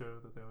undrafted show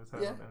that they always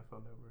have Yeah. on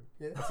NFL Network.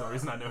 Yeah. That's the only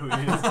reason I know who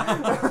he is.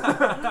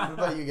 What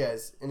about you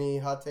guys? Any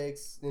hot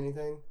takes?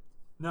 Anything?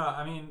 No,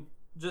 I mean,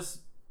 just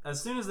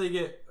as soon as they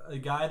get a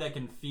guy that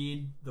can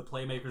feed the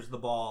playmakers the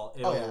ball,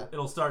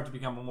 it'll start to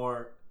become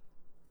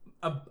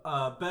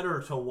a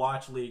better to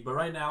watch league. But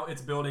right now,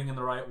 it's building in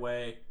the right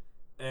way,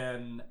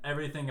 and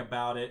everything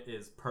about it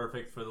is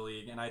perfect for the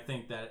league. And I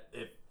think that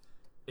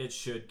it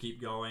should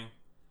keep going.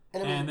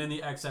 And I mean, And then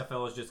the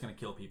XFL is just going to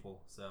kill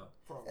people. So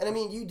and I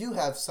mean, you do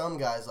have some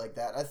guys like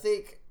that. I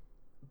think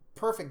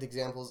perfect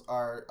examples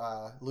are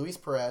Luis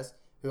Perez,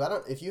 who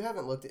if you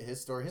haven't looked at his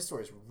story is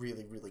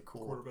really, really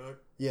cool. Quarterback.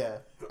 Yeah.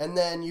 And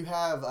then you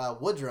have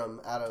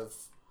Woodrum out of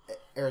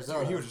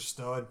Arizona. He was a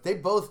stud. They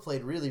both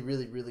played really,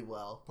 really, really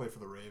well. Played for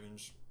the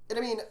Ravens. And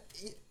I mean,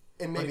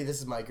 and maybe this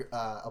is my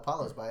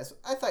Apollo's bias.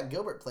 I thought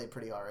Gilbert played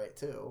pretty all right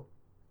too.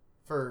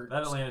 For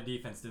that Atlanta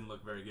defense didn't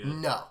look very good.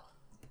 no.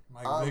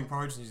 Mike Vick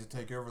probably just needs to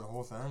take over the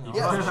whole thing. He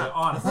Yeah. probably should,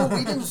 honestly. Well,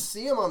 we didn't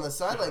see him on the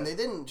sideline. They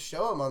didn't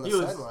show him on the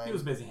he sideline.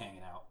 was busy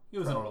hanging out. He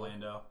was in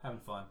Orlando having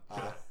fun.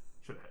 Should have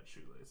had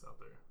Shoelace out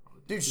there. On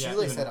the Dude, Yeah,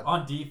 Shoelace even had a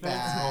on defense.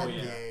 bad Oh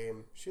yeah.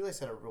 game. Shoelace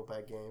had a real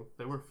bad game.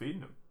 They were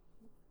feeding him.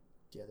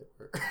 Yeah, they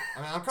were.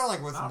 I mean, I'm kind of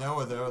like with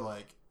Noah though.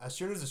 Like, as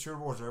soon as the Super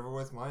Bowl is over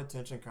with, my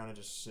attention kind of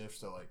just shifts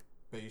to like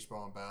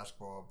baseball and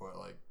basketball. But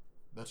like,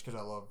 that's because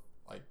I love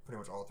like pretty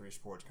much all 3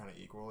 sports kind of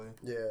equally.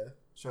 Yeah.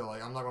 So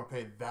like, I'm not gonna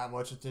pay that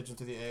much attention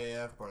to the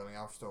AAF, but I mean,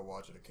 I'll still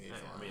watch it Yeah,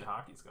 occasionally. I mean,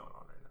 hockey's going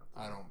on right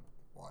now. I don't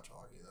watch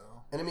hockey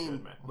though. And I mean,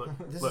 Good, man.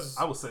 Look, this look, is-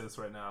 I will say this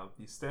right now.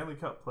 The Stanley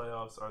Cup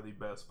playoffs are the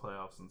best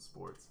playoffs in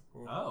sports.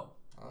 Oh.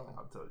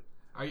 I'll tell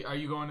you. Are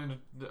you going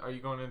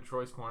into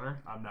Troy's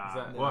corner? I'm not.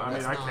 that- well, I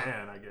mean, That's I not-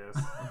 can, I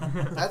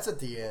guess. that's at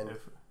the end. If,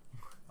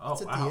 Oh,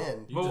 It's at wow. the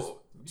end. You Well, just-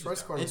 you just Troy's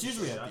got corner. It's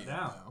usually at shut the end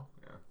down. though.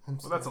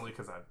 well, that's only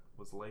because I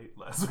was late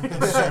last week.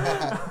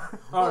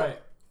 All right.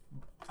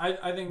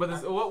 I think. But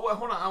this, hold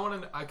on, I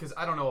want to because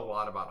I don't know a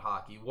lot about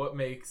hockey. What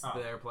makes Oh.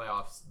 their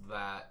playoffs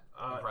that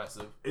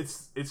impressive?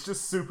 it's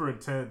just super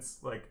intense.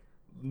 Like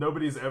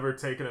nobody's ever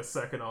taken a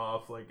second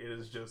off. Like it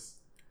is just,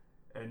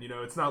 and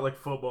it's not like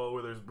football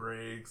where there's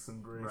breaks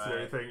and Right.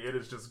 everything. It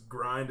is just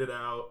grinded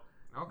out.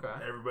 Okay.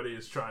 Everybody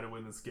is trying to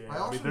win this game. I I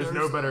also mean, there's no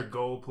noticed better that-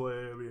 goal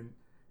play. I mean,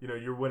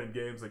 you're winning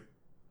games like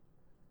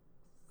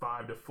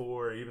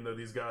 5-4, even though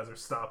these guys are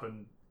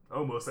stopping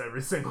almost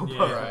every single Yeah,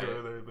 puck right.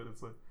 over there. But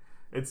it's like,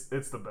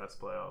 it's the best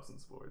playoffs in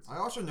sports. I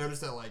also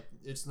noticed that like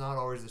it's not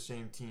always the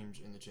same teams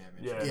in the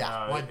championship.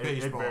 Yeah. no, Like it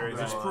baseball, varies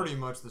a it's lot. pretty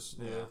much the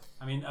yeah.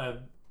 I mean,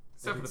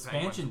 Except the for the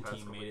Penguins expansion the past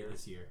team couple made it years.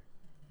 this year.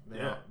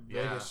 Yeah.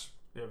 Vegas.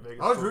 Yeah, Vegas.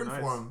 I was Golden rooting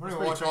for Knights. him. When That's I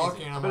pretty watch crazy.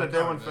 hockey, and I'm Been a like, day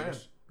oh, one fan.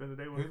 Vegas. Been a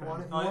day one Who fan.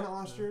 won it? Who Oh, won yeah. it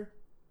last year?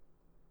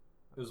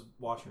 It was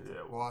Washington.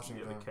 Yeah,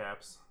 Washington. Yeah, the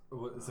Caps.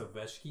 It's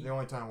Ovechkin. The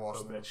only time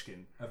Washington.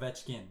 Ovechkin.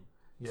 Ovechkin.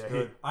 Yeah,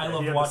 good. I yeah, love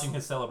he had watching the,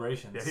 his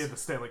celebrations. Yeah, he had the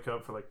Stanley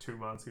Cup for like 2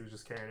 months. He was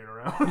just carrying it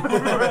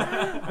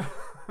around.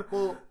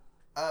 Well,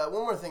 one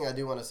more thing I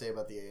do want to say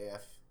about the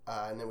AF,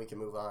 and then we can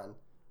move on.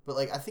 But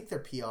like, I think their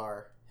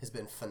PR has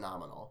been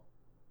phenomenal.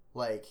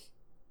 Like,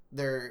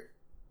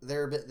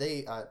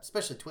 they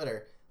especially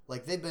Twitter,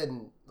 like they've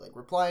been like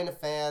replying to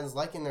fans,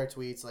 liking their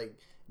tweets, like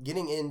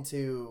getting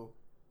into,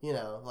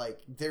 like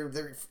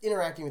they're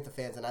interacting with the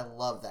fans, and I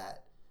love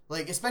that.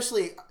 Like,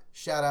 especially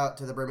shout out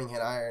to the Birmingham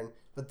Iron,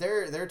 but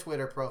their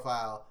Twitter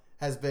profile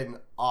has been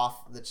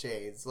off the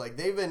chains. Like,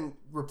 they've been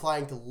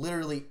replying to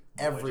literally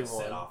everyone. Just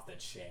set off the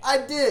chain. I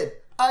did.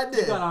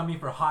 You got on me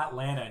for Hot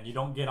Lana, and you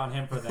don't get on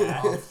him for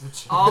that.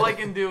 All I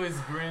can do is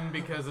grin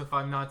because if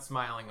I'm not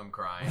smiling, I'm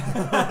crying.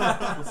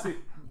 Well, see,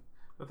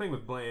 The thing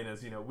with Blaine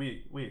is,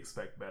 we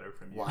expect better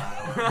from you.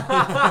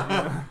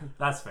 Wow.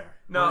 That's fair.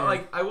 No,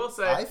 like I will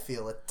say, I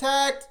feel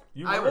attacked.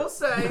 I will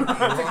say, to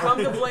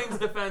come to Blaine's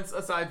defense,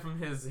 aside from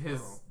his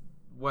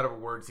whatever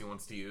words he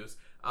wants to use,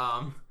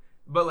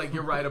 but like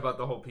you're right about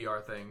the whole PR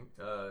thing,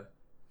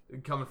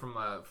 coming from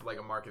like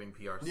a marketing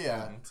PR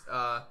student.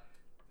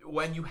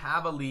 When you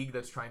have a league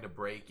that's trying to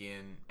break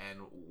in and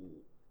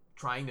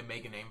trying to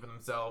make a name for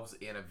themselves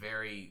in a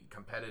very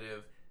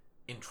competitive,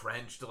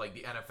 entrenched, like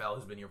the NFL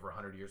has been here for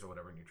 100 years or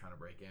whatever, and you're trying to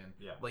break in,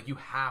 like you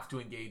have to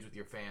engage with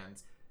your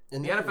fans.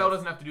 And the NFL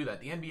doesn't have to do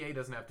that. The NBA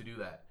doesn't have to do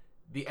that.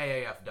 The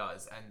AAF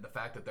does, and the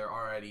fact that they're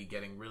already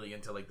getting really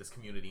into like this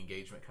community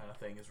engagement kind of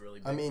thing is really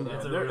big. I mean, for them.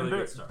 It's a really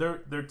good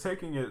start. They're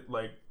taking it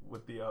like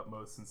with the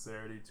utmost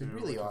sincerity too. They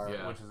really are.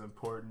 Which is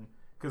important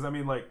because I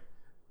mean, like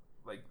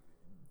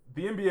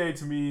the NBA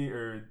to me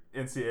or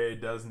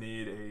NCAA does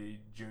need a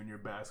junior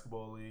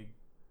basketball league.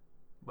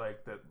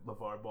 Like that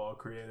LeVar Ball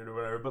created or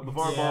whatever, but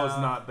LeVar Ball is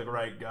not the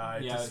right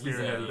guy to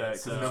spearhead that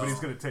because nobody's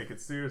going to take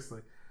it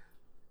seriously.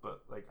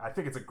 But like, I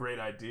think it's a great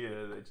idea.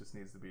 It just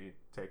needs to be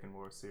taken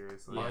more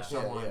seriously. By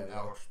someone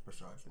else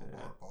besides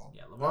LeVar Ball.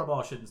 Yeah, LeVar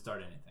Ball shouldn't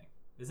start anything.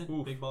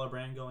 Isn't Big Baller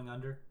Brand going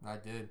under? I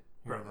did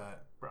hear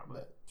that.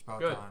 Probably. It's about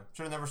Good. time.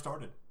 Should have never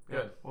started.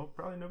 Good. Well,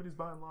 probably nobody's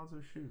buying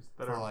Lonzo's shoes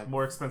that For are like-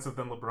 more expensive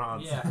than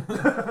LeBron's. Yeah.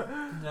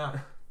 No.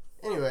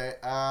 Anyway,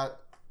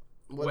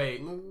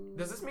 Wait,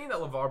 does this mean that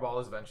LeVar Ball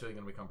is eventually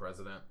going to become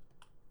president?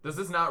 Does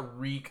this not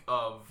reek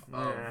of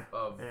Yeah, that's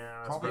Probably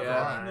probably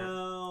yeah. right.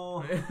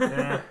 No.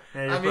 Yeah,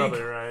 you're I mean,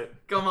 probably right.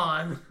 Come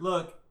on.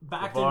 Look,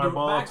 backed LeVar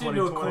Ball into a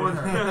 2020.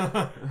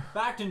 corner.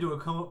 Backed into a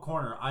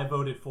corner. I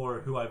voted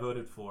for who I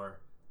voted for.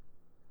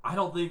 I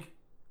don't think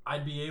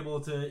I'd be able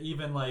to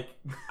even like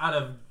out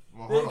of.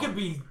 Well, It hold could on.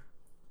 be.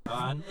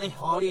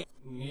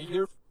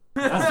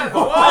 That's too far.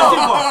 All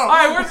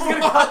right, we're just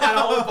going to cut that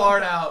whole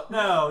part out.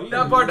 No,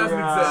 That part doesn't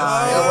exist.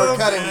 Yeah, we're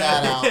cutting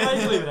that out. I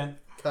can leave it in.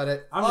 Cut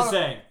it. I'm just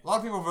saying. A lot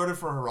of people voted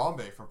for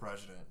Harambe for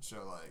president, so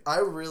like. I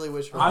really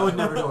wish. I would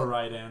never do a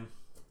write-in.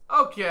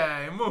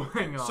 Okay,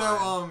 moving on.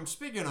 So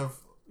speaking of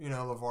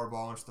LeVar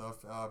Ball and stuff,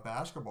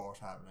 basketball is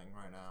happening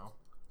right now.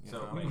 You So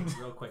know? wait,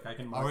 real quick, I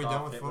can Are we mark done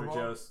off with Hitler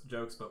football?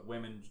 jokes, but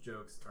women's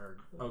jokes are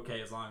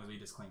okay as long as we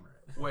disclaimer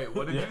it. Wait,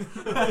 what did you...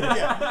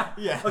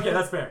 yeah. Okay,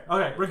 that's fair.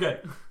 Okay, we're good.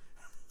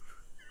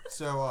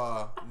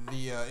 So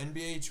the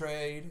NBA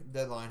trade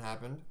deadline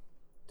happened.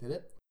 Did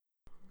it?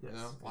 You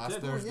Yes. know, It last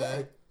did. Thursday.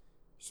 Yay.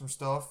 Some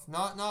stuff,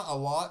 not a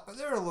lot, but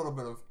there are a little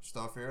bit of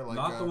stuff here. Like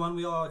Not the one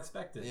we all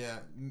expected. Yeah,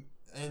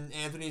 and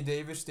Anthony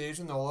Davis stays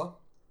in NOLA.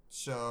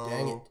 So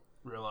Dang it.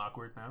 Real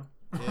awkward now.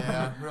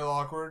 yeah, real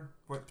awkward.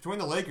 But between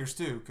the Lakers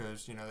too,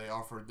 because they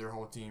offered their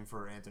whole team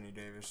for Anthony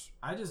Davis.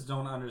 I just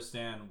don't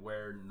understand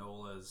where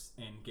Nola's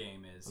end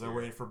game is. They're here.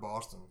 waiting for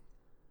Boston,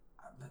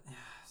 But,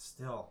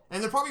 still.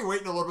 and they're probably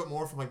waiting a little bit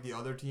more from like the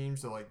other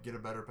teams to like get a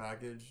better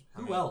package.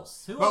 Who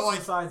else? Who But else like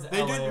besides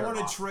they LA didn't or want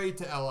to Boston? trade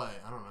to LA.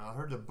 I don't know. I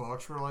heard the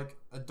Bucks were like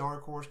a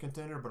dark horse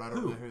contender, but I don't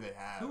Who? know who they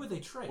have. Who would they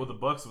trade? Well, the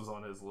Bucks was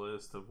on his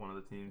list of one of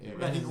the teams. Yeah, he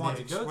that was- he'd want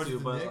to Knicks. go What to, is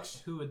the but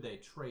Knicks? who would they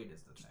trade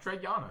is the thing.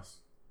 Trade Giannis.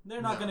 They're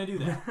not No. going to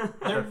do that.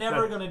 They're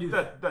never going to do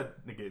that.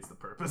 That negates the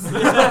purpose.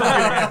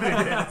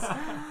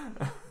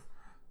 Yeah.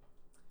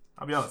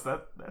 I'll be honest.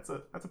 That's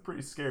a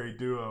pretty scary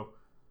duo.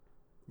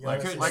 Yeah,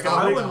 Like, that's- like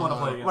I a league- wouldn't wanna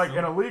play against Like them.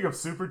 in a league of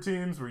super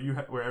teams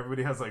where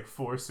everybody has like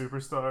 4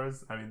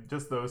 superstars. I mean,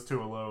 just those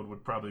two alone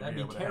would probably That'd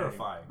be be able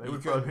terrifying. to hang. They You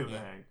would could, probably be able to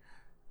yeah. hang.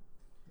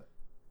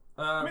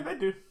 I mean, they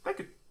do.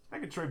 They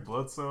could trade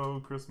Bledsoe,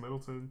 Chris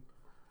Middleton.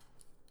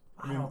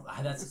 I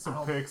mean,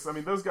 some picks. I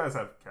mean, those guys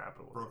have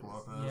capital. Brook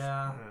Lopez.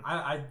 Yeah, Yeah.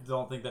 I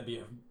don't think that'd be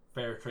a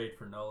fair trade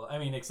for Nola. I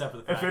mean, except for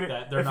the fact If,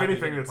 that they're if not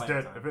anything, gonna it's get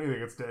dead. playing If time.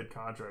 anything, it's dead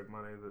contract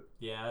money that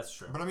Yeah, that's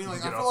true. But I mean, you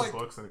like can I get feel off like the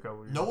books in a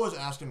couple years. Noah's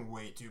asking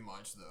way too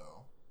much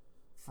though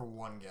for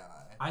one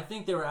guy. I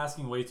think they were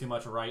asking way too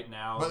much right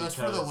now But that's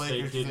for because the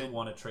Lakers, they they- didn't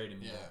want to trade him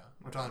Yeah, yet.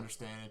 which I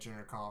understand. It's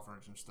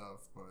interconference and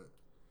stuff, but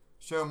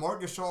so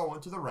Marc Gasol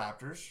went to the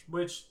Raptors.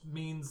 Which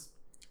means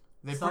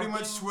They pretty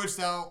much Something- switched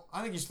out.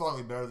 I think he's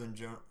slightly better than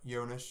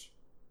Jonas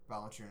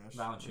Valanciunas.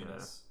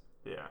 Valanciunas.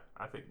 Yeah,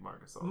 I think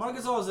Marcus.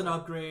 Marcus is an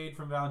upgrade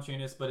from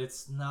Valanciunas, but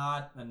it's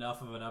not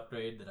enough of an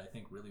upgrade that I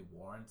think really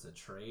warrants a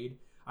trade.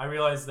 I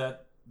realize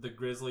that the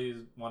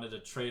Grizzlies wanted to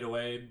trade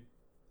away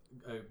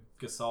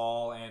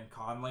Gasol and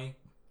Conley,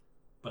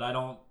 but I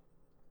don't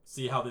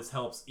see how this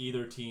helps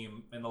either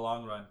team in the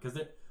long run because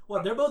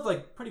they're both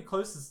like pretty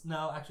close.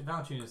 No, actually,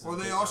 Valanciunas. Is Well, a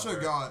they bit also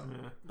younger, got.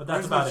 Yeah. but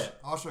that's about Grizzlies it.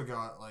 Also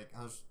got like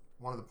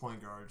one of the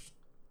point guards,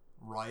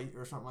 Wright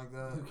or something like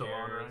that. Who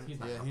cares? right? He's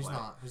not. Yeah, gonna he's play.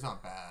 not. He's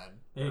not bad.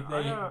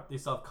 They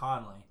still have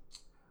Conley.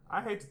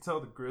 I hate to tell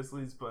the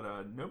Grizzlies, but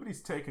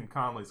nobody's taking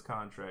Conley's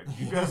contract.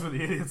 You guys were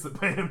the idiots that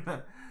paid him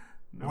that.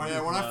 When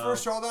Nobody's- I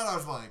first saw that, I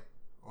was like,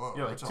 "Whoa,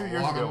 yeah, like that's 2 a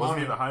years lot ago, of wasn't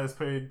he money." the highest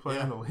paid player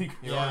in the league?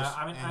 He Yeah, was,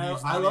 I mean, and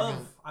he's I not love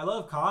even- I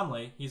love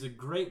Conley. He's a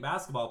great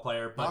basketball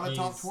player, but Not a he's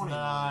top 20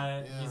 not.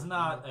 man. Yeah, he's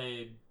not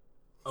a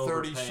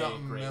 30 overpaid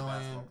something great million.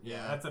 basketball.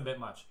 Yeah. That's a bit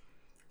much.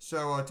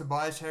 So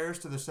Tobias Harris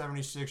to the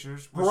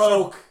 76ers. which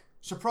Broke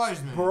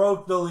surprised me.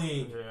 the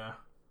league. Yeah.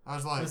 I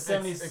was like, The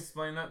 70s.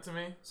 Explain that to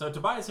me. So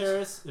Tobias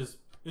Harris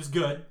is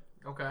good.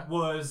 Okay.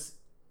 Was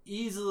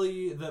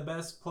easily the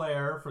best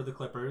player for the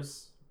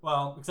Clippers.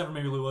 Well, except for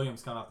maybe Lou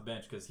Williams coming off the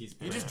bench because he's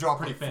he just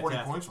dropped pretty like 40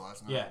 fantastic. points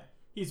last night. Yeah,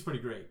 he's pretty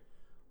great.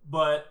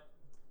 But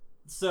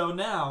so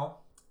now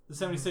the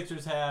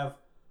 76ers have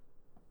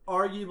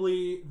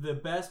arguably the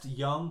best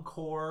young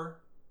core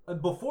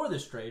before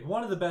this trade.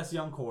 One of the best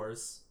young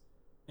cores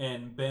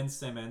in Ben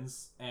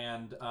Simmons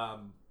and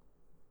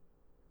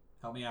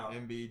help me out,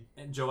 Embiid.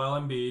 and Joel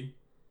Embiid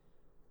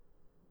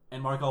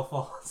and Markelle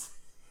Fultz.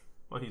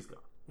 Well, he's gone.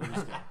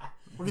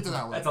 We'll get to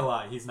that later. That's a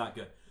lie. He's not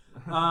good.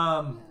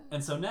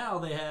 And so now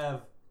they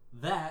have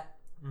that,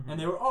 and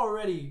they were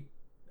already.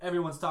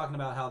 Everyone's talking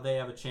about how they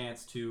have a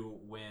chance to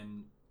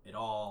win it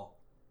all.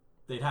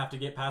 They'd have to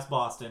get past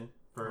Boston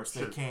first,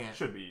 They can't.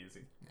 Should be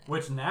easy.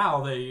 which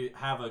now they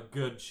have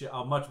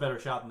a much better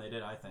shot than they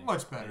did, I think.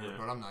 Much better, Yeah.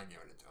 but I'm not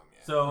giving it to them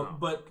yet. So, Oh,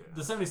 but okay.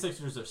 the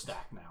 76ers are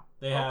stacked now.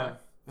 They have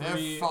They have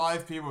three,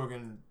 5 people who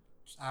can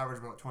average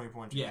about 20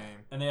 points a yeah, game.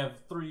 and they have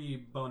 3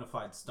 bona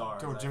fide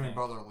stars. Until I Jimmy think.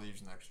 Butler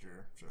leaves next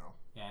year. So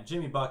Yeah, and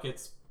Jimmy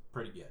Bucket's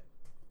pretty good.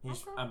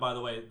 he's. And by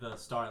the way, the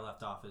star I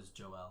left off is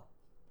Joel.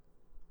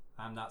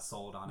 I'm not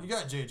sold on You it.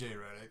 got JJ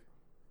Redick,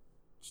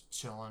 just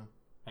chilling.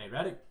 Hey,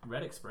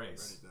 Redick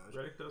sprays. Redick does.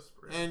 Redick does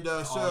spray. And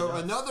Oh, so he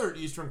does. another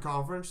Eastern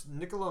Conference,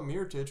 Nikola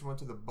Mirotic went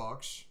to the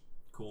Bucks,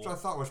 Cool. which I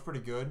thought was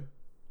pretty good.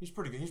 He's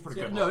pretty good. He's pretty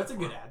Yeah, good. no, it's a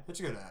good ad. It's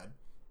a good ad.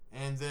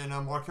 And then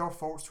Markelle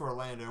Fultz to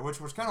Orlando, which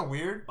was kind of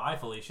weird, Bye,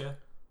 Felicia.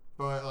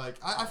 but like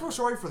I feel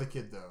sorry for the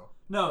kid though.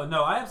 No,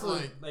 I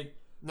absolutely like.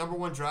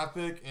 #1 draft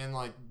pick, and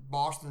like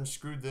Boston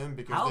screwed them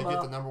because How they get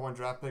about- the #1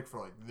 draft pick for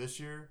like this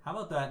year. How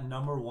about that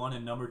 #1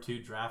 and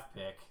 #2 draft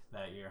pick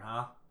that year,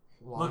 huh?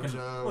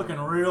 Lonzo, Looking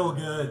real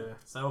Yeah. good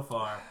so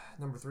far.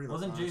 #3.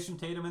 Wasn't nice. Jason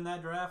Tatum in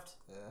that draft?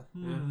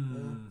 Yeah.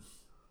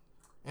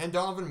 And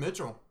Donovan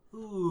Mitchell.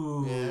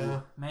 Ooh.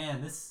 Yeah.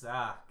 Man, this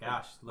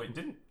gosh. Wait,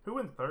 who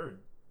went third?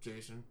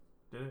 Jason.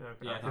 Did it?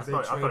 Okay. Yeah, I, because They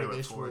thought, I thought he traded.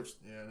 went They fourth. switched.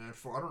 Yeah, and then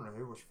I don't know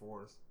who was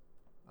 4th.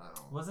 I don't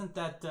know. Wasn't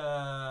that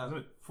Wasn't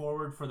it-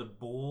 forward for the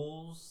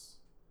Bulls?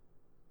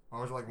 I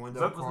was like Was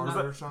Wendell that, Carter was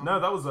or that, something. no,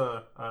 that was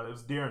it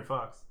was De'Aaron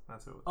Fox.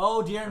 That's who.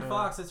 Oh, De'Aaron Yeah.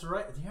 Fox. That's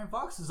right. De'Aaron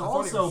Fox is I thought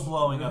he also was-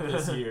 blowing up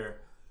this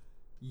year.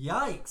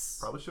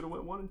 Yikes. Probably should have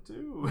went 1 and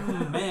 2.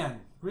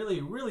 Man,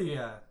 really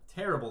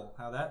terrible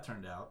how that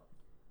turned out.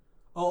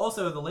 Oh,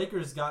 also, the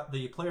Lakers got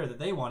the player that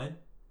they wanted.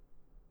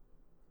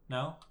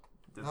 No?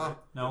 Did Oh. they?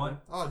 No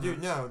one? Oh,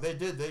 dude, no, they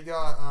did. They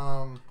got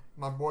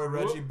my boy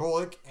Reggie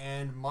Bullock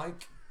and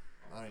Mike.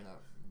 I don't know.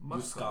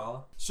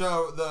 Muscala.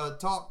 So the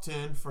top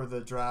 10 for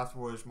the draft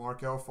was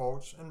Markelle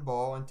Fultz and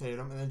Ball and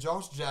Tatum, and then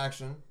Josh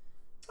Jackson.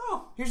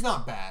 Oh, He's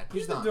not bad.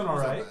 He's been not doing all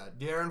he's not right. bad.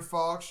 De'Aaron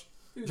Fox,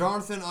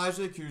 Jonathan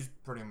Isaac, who's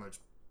pretty much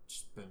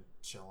just been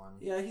chilling,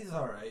 yeah, he's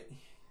all right.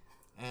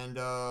 and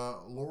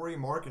Lauri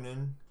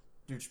Markkanen,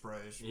 dude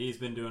sprays. He's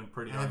been doing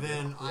pretty And darn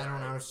then good. I don't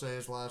know how to say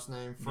his last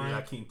name. Nia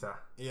Frank. Quinta.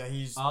 Yeah,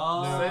 he's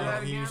Oh. no, Say no,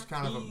 that he's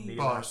again? kind of a He-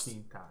 bust.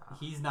 Quinta.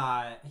 He's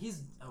not.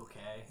 He's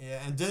okay.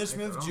 Yeah, and Dennis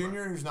Smith Thank Jr.,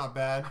 you. who's not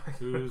bad,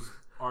 Who's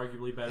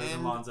arguably better than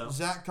and Lonzo.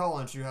 Zach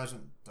Collins, who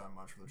hasn't done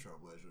much for the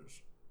Trailblazers.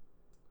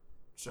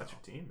 So That's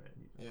your team, man.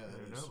 You yeah, never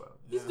that know is. about.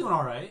 He's Yeah. doing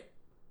all right.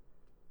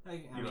 I You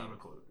mean, don't have a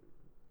clue.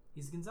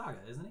 he's Gonzaga,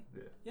 isn't he?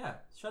 Yeah. Yeah.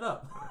 Shut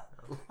up.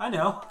 I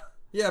know.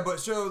 Yeah, but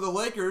so the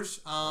Lakers,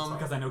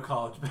 Because I know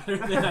college better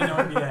than I know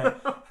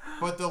NBA.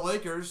 but the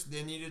Lakers,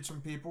 they needed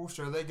some people,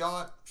 so they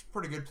got some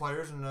pretty good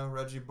players in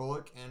Reggie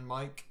Bullock and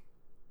Mike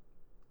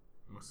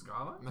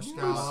Muscala?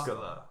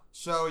 Muscala.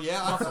 So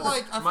yeah, I feel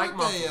like Mike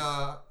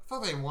I feel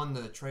like they won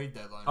the trade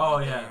deadline. Oh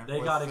right yeah, there they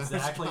with got those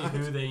exactly guys.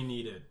 who they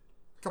needed.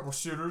 Couple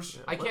shooters.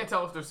 I can't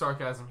tell if there's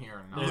sarcasm here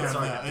or not. It's, Yeah,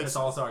 sarcasm. no, It's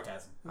all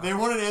sarcasm. They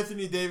wanted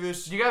Anthony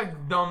Davis. You gotta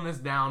dumb this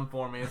down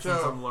for me since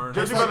So, I'm learning.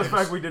 Judging by the Nuggets.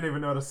 fact we didn't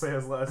even know how to say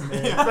his last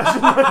name.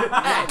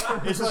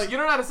 Hey, It's like you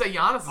don't know how to say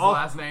Giannis' Oh,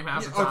 last name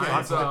half the yeah, time.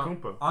 okay. So.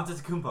 Antetokounmpo.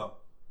 Antetokounmpo.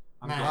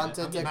 I'm Man,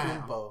 getting it.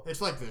 Antetokounmpo. It's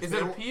like this. Is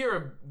it a P or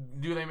a,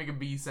 do they make a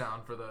B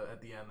sound for the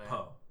at the end there?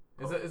 Poe.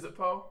 Is it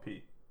Poe?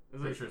 P. Is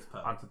Pretty it? sure it's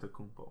Poe.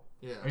 Antetokounmpo.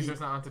 Yeah. Are you sure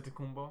it's not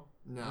Antetokounmpo?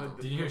 No.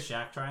 Did you hear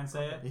Shaq try and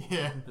say it?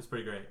 Yeah. It's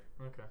pretty great.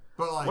 Okay.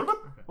 But like,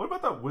 What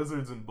about that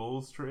Wizards and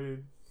Bulls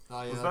trade?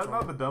 oh, yeah, Was that's that right.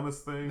 not the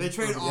dumbest thing? They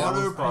trade for the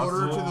Otto Bulls Porter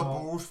to possible? the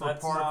Bulls for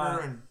That's Parker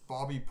not- and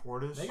Bobby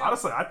Portis. They got-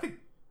 Honestly, I think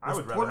I Was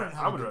would Porter rather didn't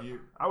have, have a good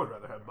year. I would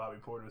rather have Bobby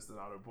Portis than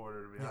Otto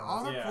Porter, to be Yeah,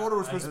 honest. Otto Yeah, Porter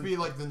was I- supposed to be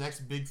like the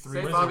next big three.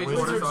 Say Wizards- Bobby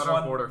Wizards Portis, Otto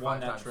won- Porter won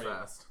 5 that times trade.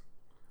 fast.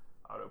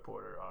 Otto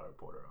Porter.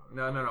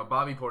 No.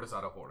 Bobby Portis,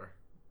 Otto Porter.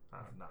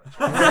 Not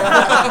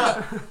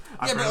Yeah,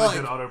 I but barely like-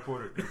 did Otto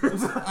Porter.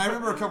 I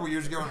remember a couple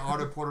years ago when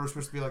Otto Porter was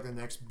supposed to be like the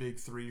next big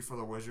three for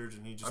the Wizards,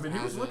 and he just I mean, he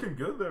was hasn't. looking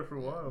good there for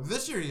a while.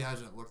 This year he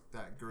hasn't looked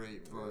that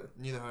great, but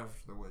neither have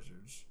the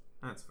Wizards.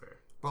 That's fair.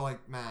 But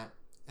like Matt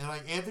and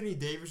like Anthony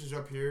Davis is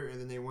up here, and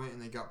then they went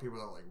and they got people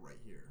that are like right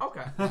here.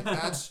 Okay. Like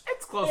that's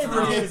It's close Anthony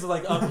enough. Davis is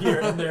like up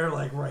here, and they're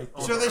like right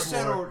there. so they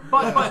settled.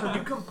 But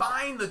you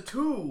combine the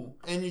two.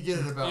 and you get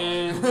it about.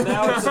 And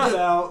now it's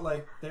about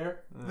like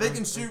there. they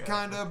can shoot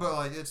kinda, but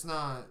like it's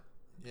not.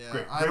 Yeah,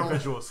 Great, I great don't.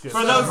 visual sketch.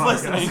 For those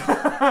listening,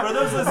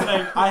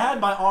 I had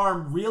my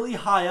arm really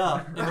high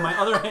up, and my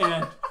other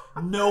hand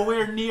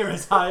nowhere near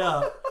as high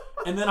up,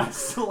 and then I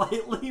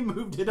slightly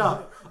moved it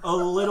up a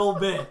little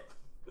bit.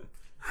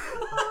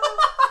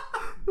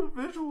 The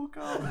visual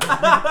comedy.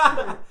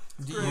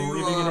 Do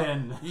Leaving it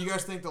in. you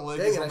guys think the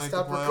Lakers Dang it, will I make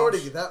stopped the playoffs?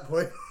 recording at that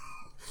point.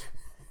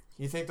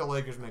 You think the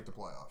Lakers make the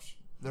playoffs?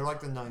 They're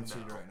like the 9th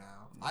seed right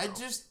now. I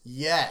just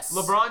Yes.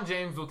 LeBron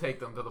James will take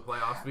them to the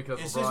playoffs because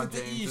It's LeBron just the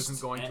James East.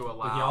 isn't going to But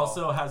allow. he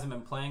also hasn't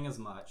been playing as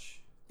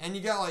much. and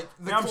you got like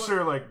the Yeah, I'm Cl-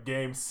 sure like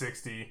game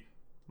 60,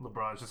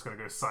 LeBron's just gonna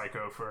go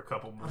psycho for a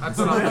couple months. That's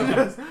what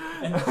I'm thinking.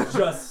 And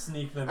just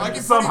sneak them I in.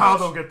 can Somehow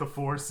pretty much- they'll get the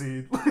 4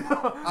 seed.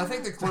 I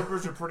think the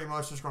Clippers are pretty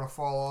much just going to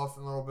fall off a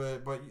little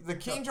bit, but the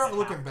Kings aren't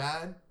looking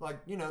bad.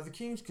 Like, the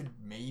Kings could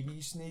maybe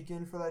sneak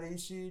in for that 8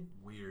 seed.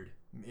 Weird.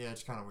 Yeah,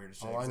 it's kind of weird to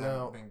say. All I 'cause they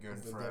know haven't been good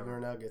is the forever. Denver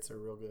Nuggets are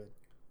real good.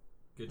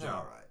 Good Yeah, job.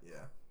 all right,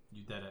 yeah.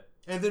 You did it.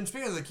 And then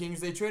speaking of the Kings,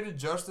 they traded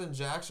Justin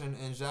Jackson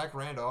and Zach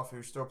Randolph,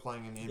 who's still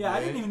playing in the NBA. Yeah, I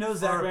didn't even know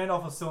Zach for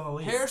Randolph was still in the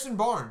league. Harrison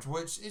Barnes,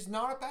 which is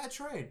not a bad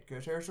trade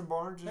because Harrison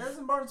Barnes is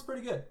Harrison Barnes is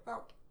pretty good.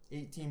 about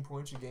 18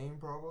 points a game,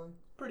 probably.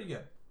 Pretty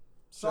good.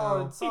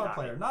 So, Solid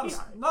player. Not he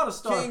not a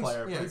star Kings,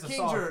 player, yeah, but he's a Kings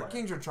solid are player.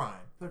 Kings are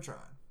trying. They're trying.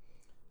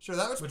 So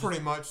that was Which pretty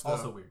is much the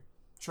Also weird.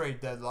 trade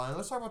deadline.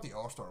 Let's talk about the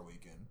All-Star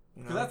weekend.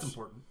 Because that's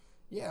important.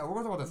 Yeah, we're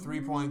going to talk about the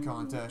 3-point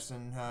contest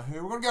and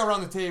who we're going to go around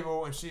the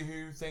table and see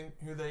who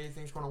they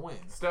think's going to win.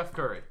 Steph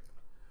Curry.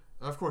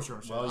 Of course you're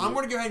going to say. Well, I'm you-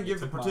 going to go ahead and you give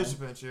the took mine.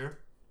 participants here.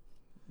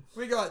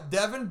 We got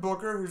Devin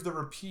Booker, who's the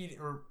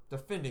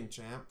defending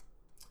champ.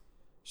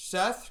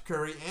 Seth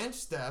Curry and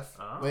Steph.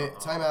 Wait,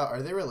 time out.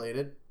 Are they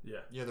related? Yeah.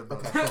 Yeah, they're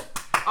both. Okay.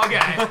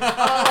 Okay.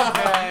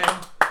 Okay.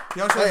 He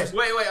also has-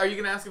 Wait. Are you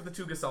gonna ask if the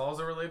two Gasols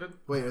are related?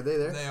 Wait, are they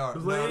there? They are.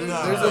 There's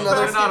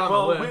another- They're not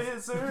on the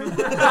wizard.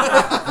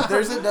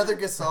 There's another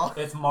Gasol.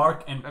 It's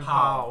Mark and And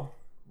Powell.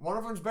 One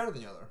of them's better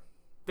than the other.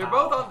 They're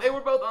both on. They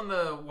were both on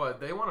the what?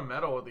 They won a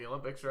medal at the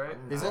Olympics, right?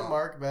 Isn't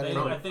Mark better? They,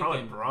 Probably- I think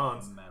probably they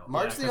bronze. medal.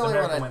 Mark's the 'cause only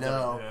one America I wins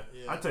know.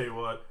 everything. Yeah. I tell you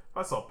what, if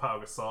I saw Pau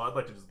Gasol, I'd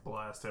like to just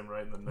blast him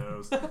right in the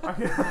nose. There's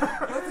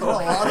a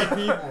lot of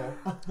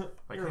people.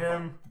 Like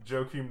him,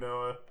 Joakim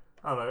Noah.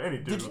 I don't know, any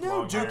dude Did you with know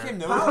long hair.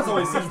 Joakim Powell's Noah?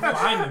 always seems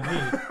fine to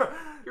me.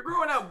 You're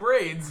growing out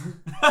braids.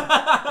 They're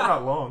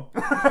not long.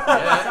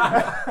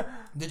 Yeah.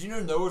 Did you know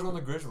Noah was on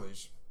the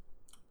Grizzlies?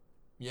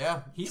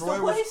 Yeah. He Troy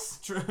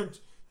still was,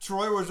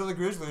 Troy was on the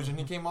Grizzlies and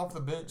he came off the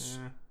bench.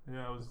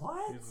 Yeah, I was.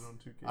 What? He was on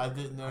 2K. I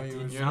didn't know he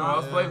was. You know who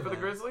else yeah, played for the yeah.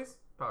 Grizzlies?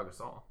 Pau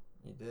Gasol.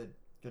 He did.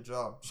 Good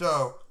job.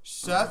 So,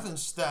 Seth and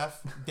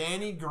Steph,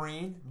 Danny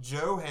Green,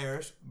 Joe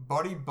Harris,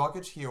 Buddy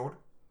Buckets Healed,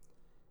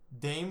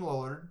 Dame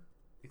Lillard,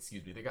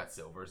 Excuse me, they got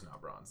silvers,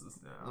 not bronzes.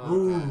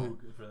 Ooh,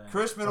 good for them.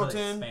 Chris What are they,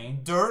 Middleton, Spain?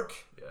 Dirk,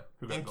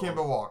 Who got and gold?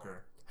 Kemba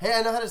Walker. Hey,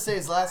 I know how to say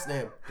his last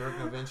name. Dirk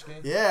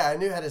Nowitzki. Yeah, I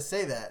knew how to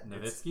say that.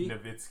 Nowitzki?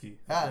 Nowitzki.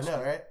 Ah, I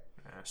know, right?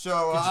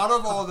 So, out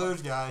of all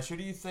those guys, who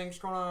do you think's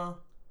gonna?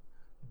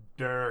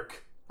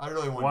 Dirk. I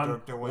really want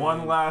Dirk to win.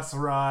 One last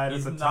ride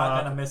He's at the not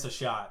top. gonna miss a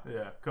shot.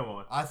 Yeah, come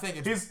on. I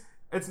think it's.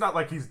 It's not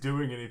like he's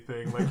doing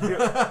anything. Like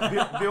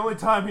the only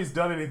time he's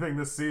done anything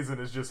this season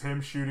is just him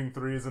shooting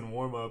threes in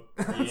warm up.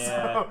 Yeah.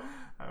 So,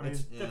 I mean,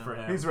 Good for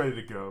him. he's ready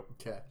to go.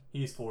 Okay.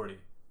 He's 40.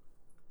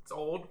 It's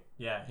old.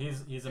 Yeah, he's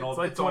an It's old.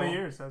 Like It's 20 all-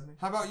 years, hasn't he?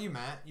 How about you,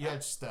 Matt? You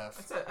had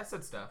Steph. I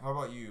said Steph. How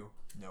about you,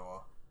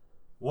 Noah?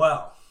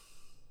 Well,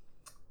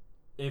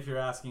 if you're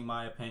asking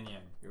my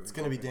opinion, It's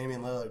going to be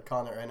Damian Lillard.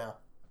 Calling it right now.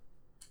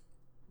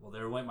 well,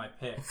 there went my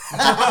pick.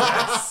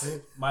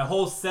 My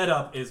whole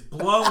setup is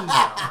blown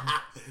now.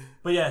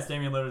 But yes,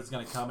 Damian Lillard is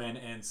going to come in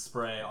and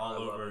spray all I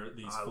love over it.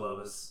 these I love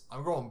fools.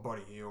 I'm going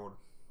Buddy Healed.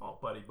 Oh,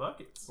 buddy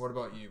buckets. What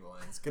about you,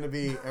 Blaine? It's going to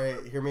be. All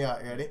right, hear me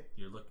out. You ready?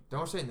 You're looking.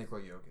 Don't say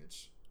Nikola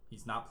Jokic.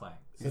 He's not playing.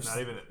 He's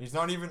not even. He's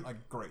not even a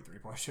great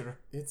 3-point shooter.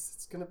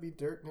 It's going to be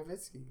Dirk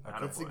Nowitzki.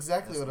 Attaboy. That's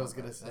exactly That's what I was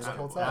not going to bad. say That's the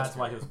whole not time. That's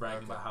why he was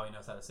bragging about how he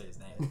knows how to say his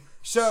name.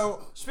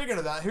 So, speaking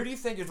of that, who do you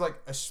think is like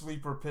a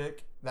sleeper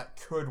pick that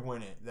could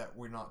win it that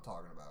we're not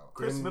talking about?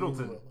 Chris Damian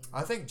Middleton. Lillard.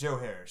 I think Joe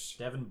Harris.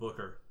 Devin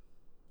Booker.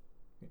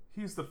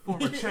 He's the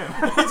former champ.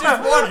 He just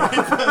won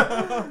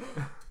it.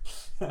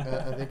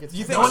 I think it's. Do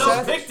you think No one else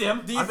Seth, picked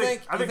him. Do you I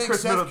think- think, I think you think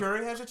Chris Seth Middleton-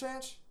 Curry has a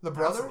chance? The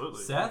brother?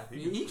 Absolutely. Seth,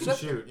 Yeah, he can Seth-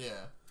 shoot. Yeah.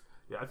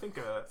 Yeah, I think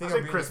he'll I think be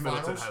in Chris the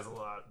Middleton finals. has a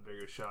lot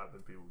bigger shot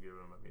than people give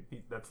him. I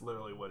mean, that's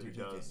literally what Dude, he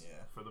he can, does yeah.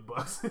 for the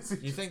Bucks.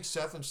 You think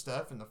Seth and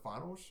Steph in the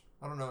finals?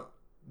 I don't know.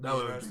 that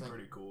would be Interesting.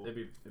 pretty cool.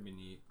 That'd be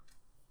neat.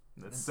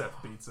 That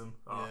Seth beats him.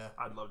 Oh, Yeah.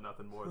 I'd love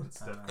nothing more than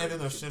Steph. And And Curry then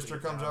their getting sister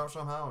beat comes down. out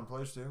somehow and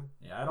plays too.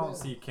 Yeah, I don't Yeah.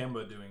 see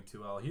Kimba doing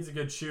too well. He's a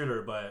good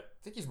shooter, but I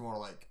think he's more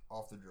like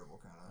off the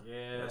dribble kind of.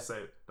 yeah. Yeah,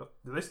 say, do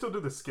they still do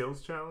the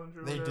skills challenge?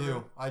 Or They whatever?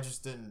 do. I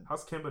just didn't.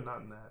 How's Kimba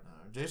not in that?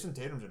 Jason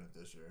Tatum's in it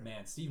this year.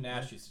 Man, Steve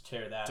Nash used to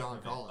tear that John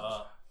event Collins.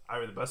 up. I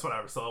mean, the best one I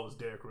ever saw was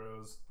Derrick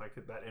Rose, like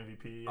that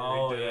MVP.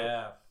 Oh he did it.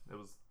 yeah. It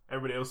was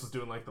everybody else was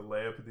doing like the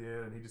layup at the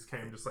end, and he just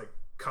came, just like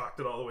cocked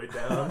it all the way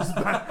down, just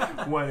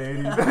back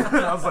 180.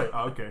 I was like,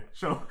 oh, okay,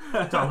 tell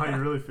him how you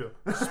really feel.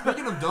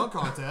 Speaking of dunk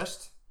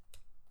contest,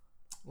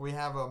 we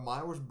have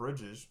Miles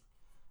Bridges,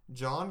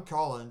 John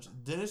Collins,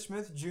 Dennis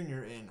Smith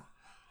Jr., and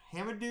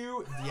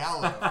Hamidou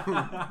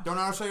Diallo. Don't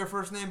know how to say your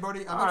first name,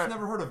 buddy. I've Alright.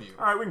 never heard of you.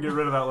 All right, we can get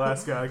rid of that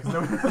last guy. Wait, Wait.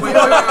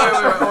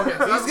 Okay.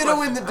 So I have He's a gonna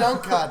win question. the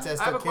dunk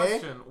contest, I have a okay?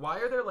 question. Why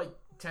are there like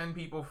 10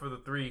 people for the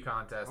 3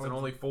 contest and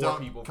only 4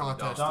 Dunk people for the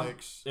contest. dunk?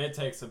 Sticks. It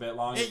takes a bit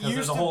longer It because there's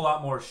used a to- whole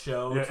lot more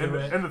show Yeah, to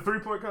it. in the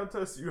 3-point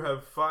contest, you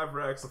have 5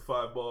 racks of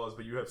 5 balls,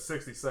 but you have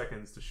 60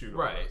 seconds to shoot.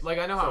 all Right. those. Like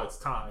I know So how it's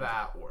time.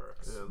 that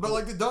works. Yeah, But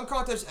like the dunk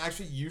contest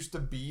actually used to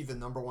be the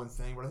 #1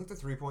 thing, but I think the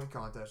 3-point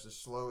contest is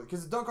slowly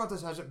because the dunk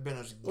contest hasn't been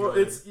as good. well,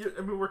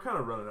 I mean, we're kind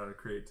of running out of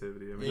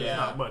creativity. I mean, Yeah. there's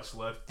not much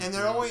left. to and do.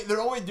 they're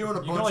only doing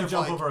a You can bunch only of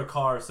jump like, over a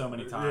car so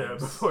many yeah,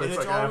 times. before And it's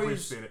it's like, we've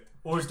always- seen it.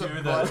 Or just a do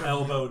the bunch-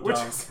 elbow Which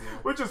dunk.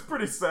 is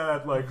pretty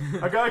sad. Like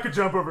a guy could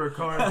jump over a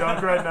car and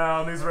dunk right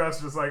now, and these refs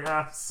are just like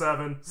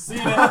 7. See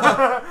it.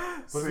 What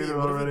Seen if it he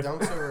already.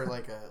 dunks over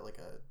like a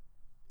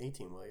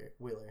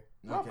 18-wheeler?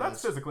 Well,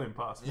 that's physically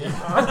impossible. Yeah.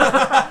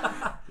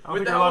 I don't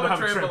With think the you're allowed to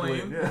helmet have a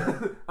trampoline.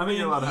 trampoline. Yeah. I mean,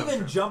 You're allowed to have a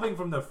even trampoline. jumping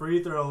from the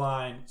free throw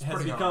line has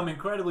pretty become hard.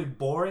 incredibly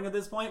boring at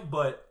this point,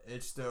 but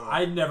it's still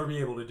I'd never be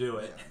able to do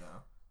yeah, it. no.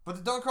 But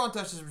the dunk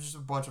contest is just a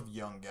bunch of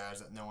young guys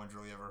that no one's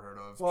really ever heard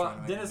of. Well, trying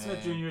to make a Dennis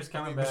Smith name. Jr. is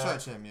coming I mean, back.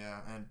 Besides him, yeah,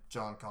 and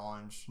John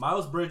Collins.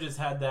 Miles Bridges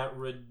had that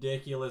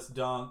ridiculous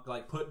dunk,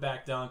 like put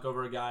back dunk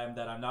over a guy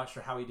that I'm not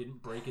sure how he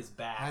didn't break his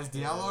back. Has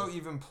Diallo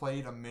even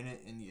played a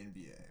minute in the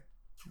NBA?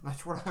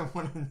 That's what I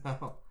want to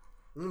know.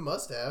 He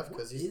must have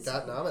because he is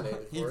got he?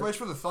 nominated He for plays it.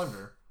 for the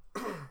Thunder,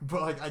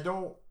 but like I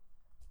don't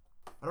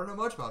know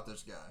much about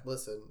this guy.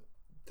 Listen,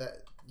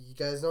 that you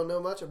guys don't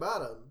know much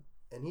about him,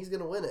 and he's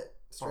gonna win it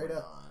straight Probably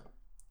up. not.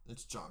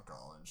 It's John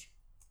Collins.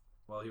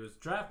 Well, he was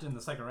drafted in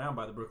the second round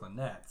by the Brooklyn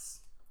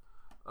Nets.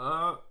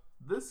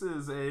 This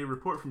is a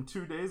report from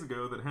 2 days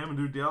ago that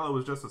Hamidou Diallo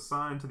was just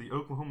assigned to the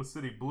Oklahoma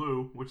City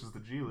Blue, which is the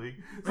G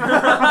League. So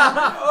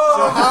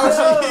how is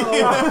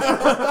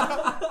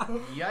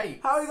he?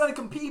 Yikes. How are you going to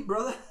compete,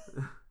 brother?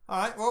 All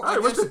right. Well, Oh, I he,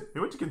 went guess to, he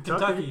went to Kentucky.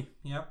 Kentucky.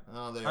 Yep.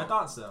 they I all-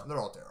 thought so. they're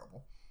all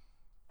terrible.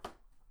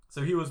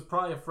 So he was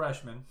probably a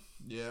freshman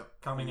Yeah.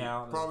 coming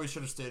out. Probably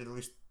should have stayed at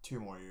least 2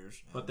 more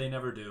years. But they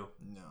never do.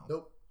 No.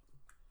 Nope.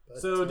 But,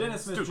 So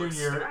Dennis Smith This dude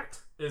Jr. looks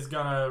stacked. is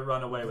going to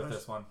run away with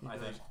this one, He I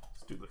does. think.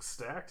 This dude looks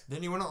stacked.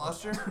 Didn't he win it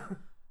last year?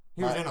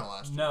 He was in it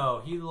last year.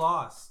 No, he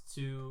lost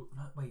to...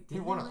 Wait, did He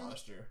won it win?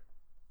 last year.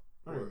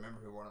 I don't remember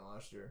who won it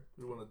last year.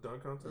 He won a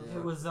dunk contest. Yeah.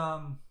 It was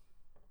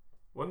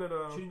Wasn't it?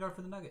 shooting guard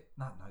for the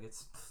Not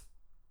Nuggets.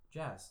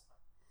 Jazz.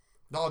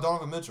 No,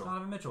 Donovan Mitchell.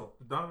 Donovan Mitchell.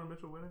 Did Donovan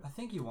Mitchell win it? I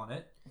think he won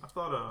it. I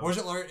thought. Was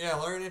it Larry? Yeah,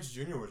 Larry Nance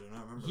Jr. was in it.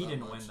 I remember He that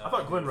didn't much. win, though. I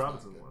thought Glenn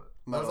Robinson won it.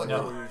 my, That was like No. a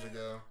couple years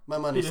ago. my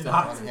money's He did still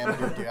not. on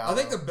Hamidou Diallo. I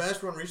think the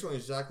best one recently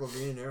is Zach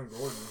LaVine and Aaron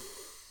Gordon.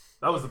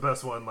 That was the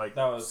best one, like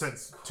That was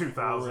since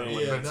 2000 when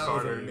great. Yeah, Vince that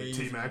was Carter and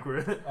amazing. T Mac were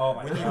in it. Oh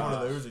my We need one of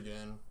god. those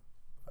again.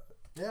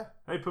 Yeah.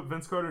 Hey, put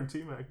Vince Carter and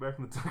T Mac back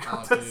in the dunk Oh,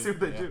 contest. dude, See what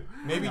they yeah. do.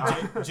 Maybe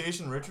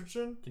Jason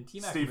Richardson, Can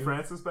T-Mac Steve move?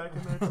 Francis back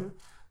in there too.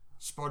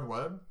 Spud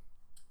Webb.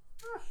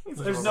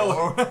 There's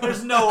no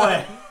there's no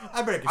way.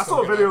 I bet. I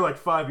saw a video like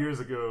 5 years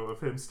ago of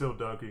him still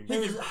dunking.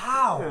 There's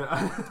how?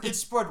 Yeah. It's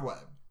Spud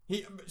Webb.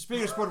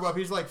 Speaking of Spud Webb,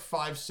 he's like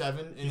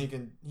 5'7",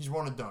 and he's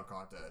won a dunk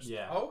contest.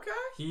 Yeah. Okay.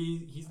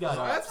 He's got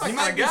That's my He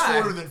kinda might be guy.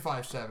 shorter than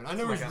 5'7". I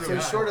know That's he's my So really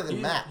he's guy. shorter than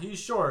he's, Matt. he's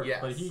short, Yes.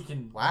 but he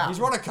can. Wow. He's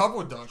won a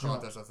couple of dunk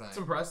contests, I think. It's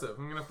impressive.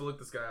 I'm gonna have to look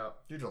this guy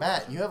up. Dude's a Matt,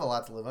 legend. you have a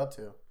lot to live up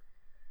to.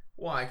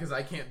 Why? Because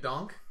I can't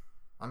dunk.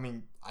 I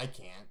mean, I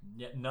can't.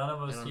 Yeah, none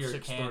of us And I'm here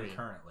 6'3". can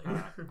currently.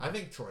 I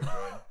think Troy could,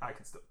 I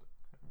can still.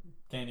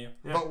 Can you?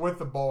 Yeah. but with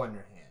the ball in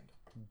your hand.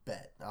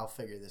 Bet. I'll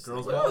figure this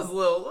Girls thing Look out. at this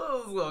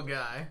little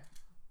guy.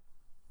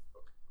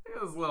 Look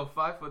at this little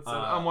 5'7".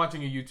 I'm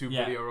watching a YouTube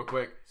yeah. video real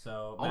quick.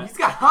 So Oh, Matt, he's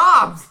got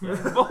hops,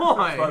 Spud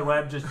boy.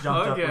 Webb just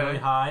jumped Okay. up really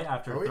high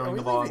after Are we- throwing are we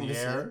the ball in leaving the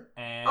this air,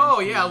 in? and Oh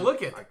yeah, he-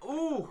 look at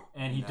ooh.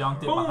 and he No.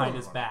 dunked it Boom. behind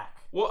his back.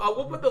 Well,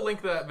 we'll put the link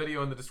to that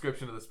video in the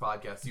description of this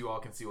podcast so you all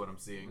can see what I'm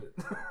seeing.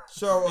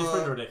 So, It's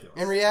pretty ridiculous.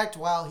 And react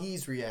while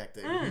he's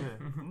reacting.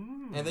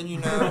 and then you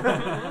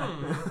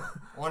know,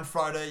 on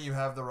Friday you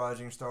have the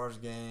Rising Stars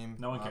game.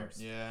 No one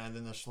cares. Yeah, and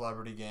then the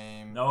celebrity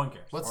game. No one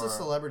cares. What's Or- the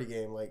celebrity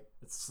game like?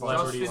 It's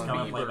celebrities Justin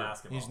come and play Bieber.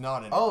 basketball. He's not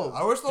in it. Oh.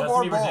 I wish Justin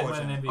LeVar Bieber Ball did was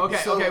win in an it. MVP. Okay,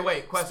 So, okay,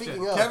 wait. Question.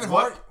 speaking of- Kevin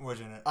What- Hart was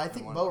in it. I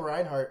think and Bo won.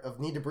 Reinhardt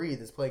of Need to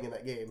Breathe is playing in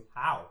that game.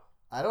 How?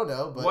 I don't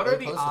know, but What they are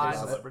the posted odds-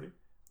 about it. Celebrity.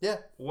 Yeah.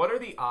 What are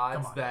the odds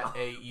Come on. that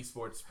a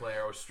esports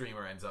player or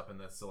streamer ends up in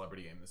the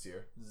celebrity game this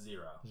year?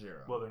 0.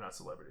 Zero. Well, they're not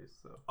celebrities,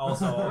 so.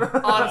 Also,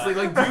 Honestly,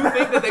 like, do you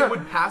think that they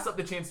would pass up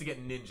the chance to get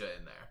Ninja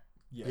in there?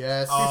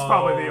 Yes. Oh, He's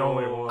probably the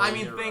only one. I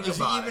mean, you're think right. Is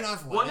he about even it.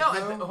 athletic, Well,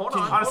 no, though? hold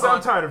Can on. you- Honestly, hold I'm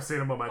on. tired of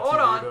seeing him on my Hold TV,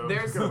 on, though.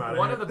 there's Get him outta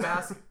one here.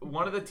 of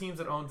one of the teams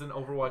that owns an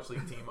Overwatch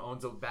League team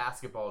owns a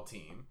basketball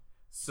team.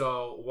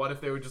 So what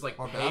if they were just like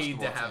Or paid to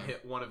basketball have team.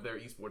 hit one of their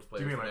esports Do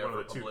players you mean in like there one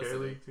of for the 2K publicity?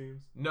 League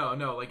teams?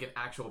 No, like an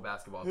actual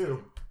basketball Who?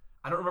 team.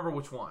 I don't remember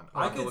which one.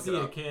 I'll I have to could look see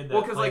it a up. kid that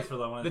well, because plays like for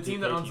one of the the team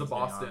 2K that owns the teams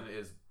getting Boston on.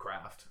 is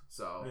Kraft.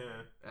 So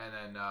Yeah. and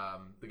then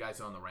the guys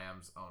who own the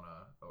Rams own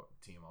a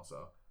team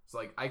also. So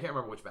like I can't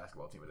remember which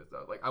basketball team it is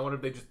though. Like I wonder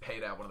if they just pay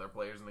to have one of their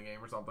players in the game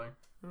or something.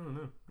 I don't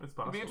know. It's It'd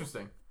possible. be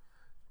interesting.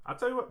 I'll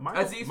tell you what,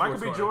 That's Michael esports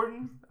B. corner.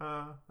 Jordan,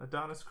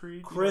 Adonis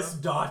Creed. Chris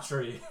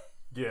Daughtry.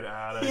 Get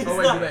out of He's Oh,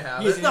 here. wait, do they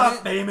have he's it?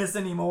 not famous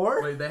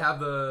anymore. Wait, they have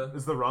the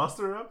Is the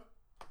roster up?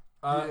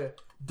 Yeah.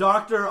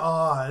 Dr.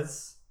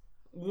 Oz.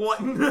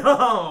 what?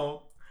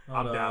 No.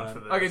 I'm Hold down on. for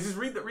this. Okay, just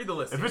read the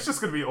list. If here. it's just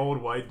gonna be old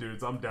white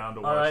dudes, I'm down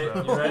to watch All right,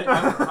 that. you ready?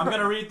 I'm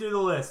gonna read through the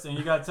list, and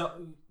you gotta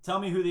tell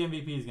me who the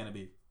MVP is gonna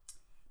be.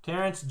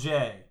 Terrence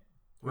J,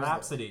 Who's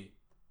Rhapsody,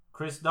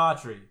 Chris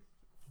Daughtry,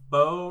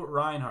 Bo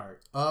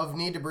Reinhardt, Of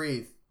Need to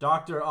Breathe.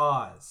 Dr.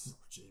 Oz,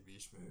 JB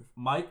Smith.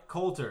 Mike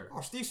Coulter.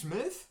 Oh, Steve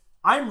Smith?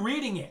 I'm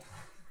reading it.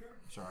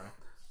 Sorry.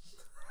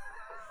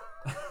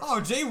 Oh,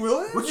 Jay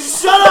Willis? Would you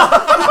shut up?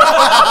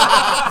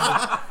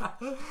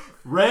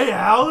 Ray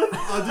Allen?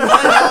 Oh, dude, Ray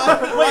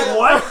Allen. Wait,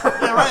 what?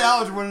 Yeah, Ray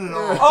Allen's winning it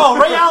all. Oh,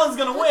 Ray Allen's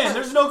gonna win.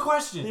 There's no He's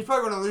question.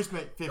 probably going to at least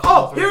make 50.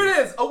 Oh, here it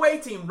is. Away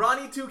team.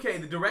 Ronnie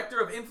 2K, the director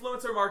of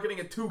influencer marketing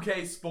at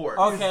 2K Sports.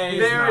 Okay,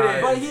 There it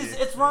is.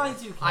 But it's Ronnie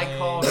 2K. I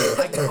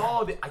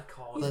called it.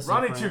 Listen,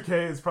 Ronnie Frank.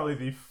 2K is probably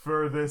the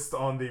furthest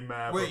on the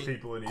map Wait, of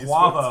people in esports.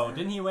 Quavo.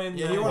 Didn't he win?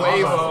 Yeah, he won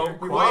Quavo.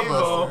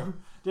 Quavo.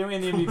 Didn't he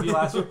win the MVP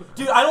last year?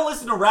 Dude, I don't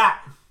listen to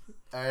rap.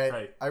 Alright.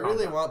 Hey, I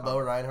really calm want down, Bo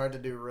Reinhardt to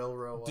do real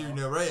well. Dude,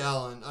 no, Ray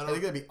Allen. I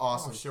think that'd be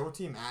awesome. Oh, show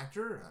team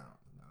actor?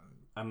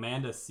 I don't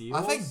Amanda Seals.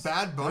 know. I think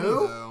Bad Bunny,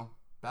 Who? though.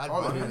 Bad I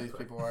don't know Bunny. who these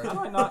people are. How do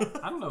I not?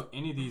 I don't know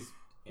any of these.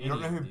 You don't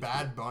know any who of these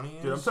Bad Bunny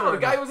is? Dude, I'm Oh, sorry.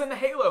 the guy who was in the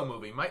Halo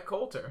movie, Mike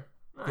Coulter.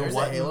 There's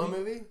what a Halo movie?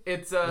 movie?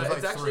 It's There's like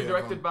it's actually three of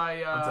directed them.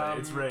 by I'm telling you,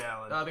 it's Ray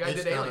Allen. the guy who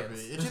It's did gotta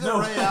Aliens. be. It's There's either no,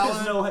 Ray there's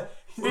Allen. no,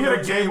 He hit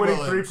a Jay game-winning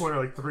Willis. three-pointer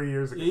like 3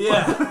 years ago.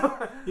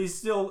 Yeah, he's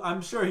still.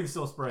 I'm sure he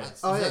still sprays.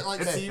 Oh, Is yeah. that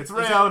like It's- Steve, It's is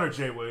Ray it- Allen or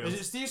Jay Williams. Is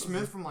it Steve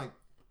Smith from like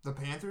the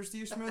Panthers,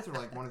 Steve Smith, or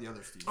like one of the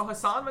other Steve? Oh,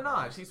 Hassan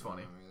Minaj. He's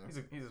funny.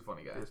 either. He's a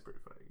funny guy. It's pretty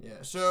funny.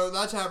 Yeah, so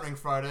that's happening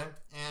Friday,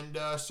 and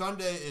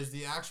Sunday is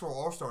the actual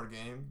All-Star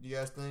game. Do you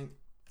guys think?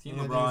 Team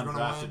you know, LeBron who's gonna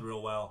drafted win?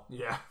 real well.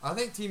 Yeah. I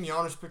think Team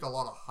Giannis picked a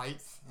lot of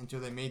height until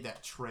they made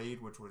that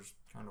trade, which was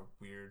kind of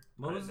weird.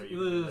 What I was didn't it? know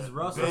you could do Was that.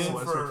 Russell? Ben Ben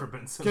Westbrook for- for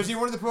Ben Simmons. Because he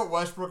wanted to put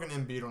Westbrook and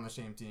Embiid on the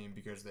same team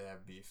because they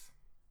have beef.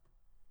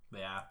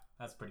 Yeah,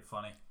 that's pretty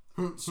funny.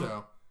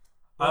 So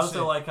I we'll also see.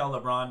 like how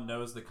LeBron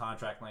knows the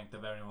contract length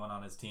of everyone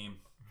on his team.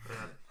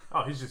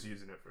 Oh, he's just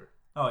using it for.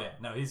 Oh yeah,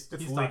 no, he's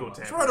It's he's legal talking about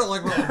That's it. what I don't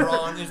like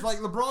about LeBron. It's like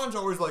LeBron's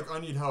always like, I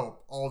need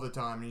help all the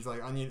time. And he's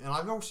like, I need, and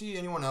I don't see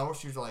anyone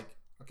else who's like,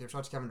 okay,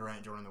 besides Kevin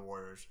Durant joining the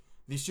Warriors,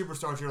 these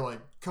superstars here are like,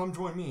 come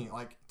join me,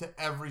 like to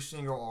every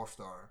single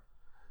All-Star.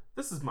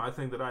 This is my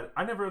thing that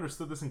I never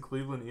understood this in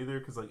Cleveland either,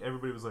 because like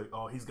everybody was like,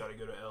 oh, he's got to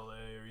go to LA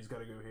or he's got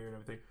to go here and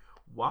everything.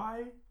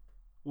 Why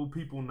will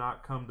people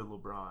not come to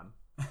LeBron?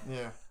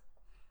 Yeah.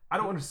 I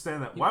don't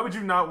understand that. Why would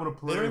you not want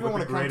to They play don't even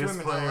with the wanna come to greatest him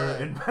in player LA.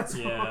 in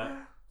basketball? Yeah.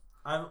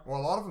 I'm, Well,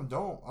 a lot of them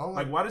don't. I don't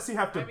Like, why does he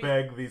have to I mean,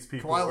 beg these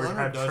people Kawhi or Leonard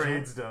have doesn't.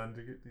 trades done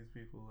to get these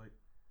people? Like,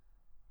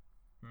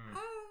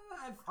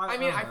 I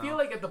mean, I don't feel know.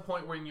 like at the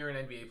point when you're an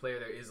NBA player,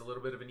 there is a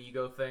little bit of an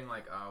ego thing.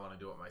 Like, oh, I want to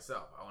do it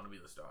myself. I want to be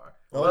the star.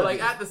 Oh, But like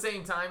yeah. at the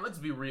same time, let's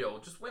be real.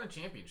 Just win a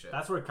championship.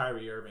 that's where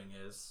Kyrie Irving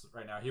is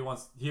right now. He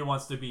wants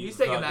to be. He's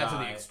taking the that to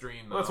guy. the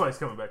extreme. well, that's though. why he's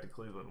coming back to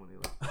Cleveland when he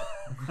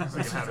left. So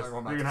he He's can have not his,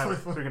 going back they're to gonna have his,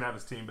 Cleveland. they're gonna have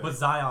his team back. But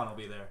Zion will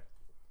be there.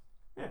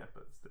 Yeah,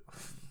 but still,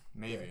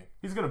 Maybe.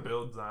 he's gonna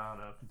build Zion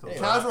up until Hey,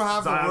 Cavs will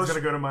have the Zion's worst.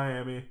 gonna go to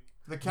Miami.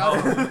 The Oh,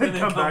 Cavs. and then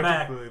Come come, back to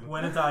back, Cleveland.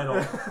 win a title.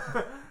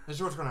 This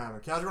is what's going to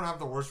happen. Cavs are going to have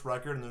the worst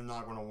record, and they're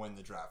not going to win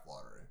the draft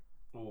lottery.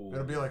 Ooh.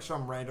 It'll be like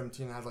some random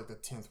team that has like the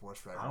 10th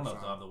worst record. I don't know or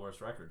if they'll have something. the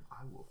worst record.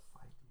 I will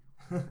fight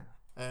you. Right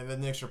now. And the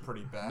Knicks are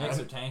pretty bad. Knicks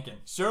are tanking.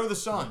 So are the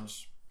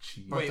Suns.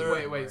 Jeez. But Wait,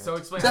 they're- wait. So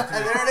explain There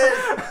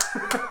that to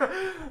me. it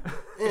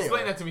is. Explain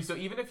Anyway. that to me. So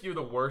even if you're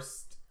the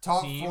worst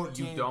Top team,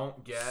 14. you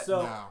don't get.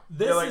 So No.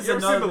 this Yeah, like, is you ever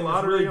another seen the thing that's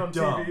lottery really on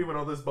dumb. TV when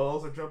all those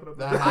balls are jumping up?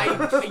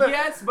 That-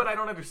 Yes, but I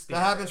don't understand.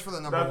 That happens for the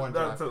number one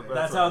draft. pick.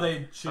 That's how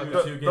they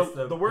choose who gets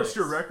the worse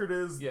your picks. record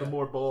is, Yeah. the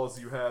more balls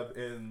you have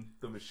in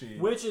the machine.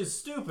 Which is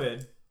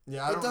stupid.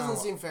 Yeah, I It don't doesn't know.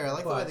 seem fair. I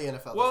like But- the way the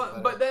NFL Well, does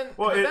it but better. then,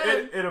 well, but it,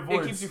 then it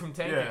avoids. keeps you from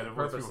tanking. Yeah, it avoids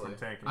purposely. people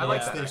from tanking. I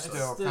like Yeah. that. They actually.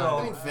 still, Still- kind I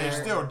of, think they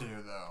fair. still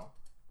do though,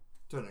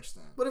 to an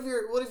extent. What if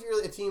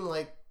you're a team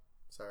like,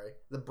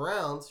 the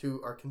Browns,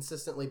 who are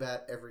consistently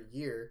bad every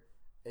year,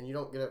 and you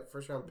don't get a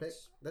first round pick?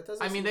 That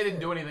doesn't. I mean, seem they didn't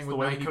fair. do anything the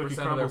with way the 90% cookie of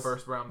their crumbles.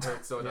 first round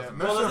picks, so it Yeah, doesn't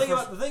most matter. Well, of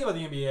the their thing about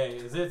the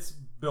NBA is it's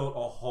built a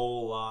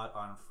whole lot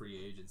on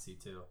free agency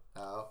too.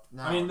 Oh,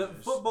 I mean, the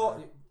Nowadays,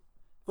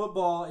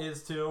 football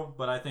is too,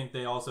 but I think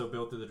they also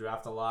built through the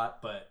draft a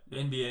lot. But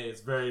NBA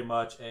is very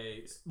much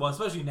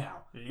especially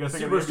now. You The gotta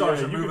think of the superstars NBA,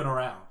 are you moving can-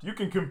 around. You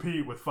can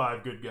compete with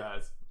 5 good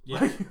guys.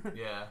 Yeah.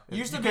 Yeah. It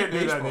used You to be can't do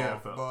that in the baseball,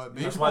 NFL. but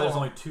That's baseball. why there's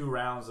only 2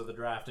 rounds of the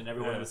draft, and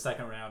everyone in Yeah. the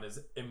second round is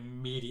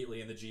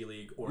immediately in the G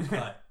League or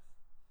cut.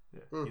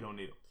 Yeah, Mm. you don't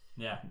need them.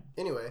 Yeah.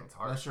 anyway, It's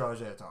hard. Unless you're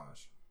Isaiah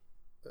Thomas.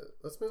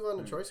 let's move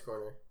on to Choice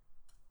Corner.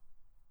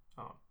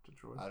 Oh,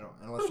 Detroit. I don't.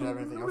 Unless you have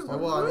anything else. To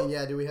Well, I mean,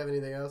 yeah. Do we have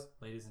anything else?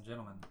 Ladies and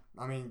gentlemen.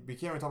 I mean, we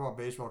can't even talk about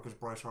baseball because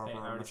Bryce Harper Hey, I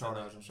and already said Machado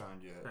that. hasn't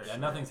signed yet. Hey, Yeah,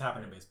 nothing's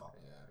happened in baseball.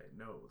 Yeah. Hey,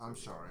 no. I'm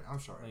sorry. I'm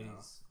sorry. no.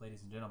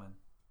 Ladies and gentlemen,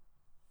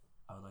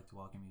 I would like to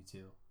welcome you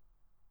to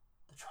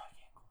the Triangle.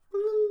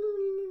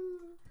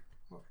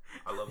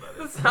 I love that.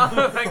 The sound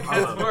effect I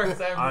love gets worse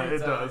every It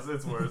time. does.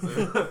 It's worse.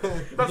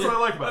 That's what I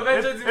like about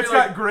Eventually it. it's gonna It's be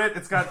got like- grit.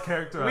 It's got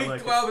character. I Week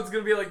like 12, it's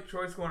gonna be like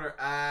Troy's Corner.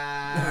 It'll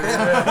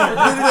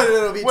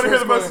be it. Want to hear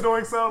the Troy's most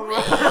annoying sound?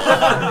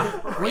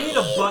 We need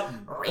a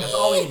button. That's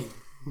all we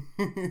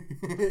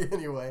need.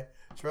 Anyway,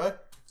 Troy.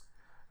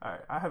 All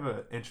right, I have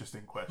an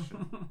interesting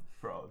question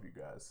for all of you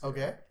guys.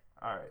 Okay.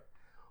 All right,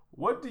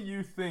 what do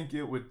you think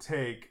it would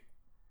take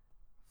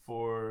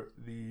for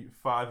the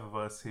 5 of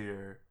us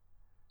here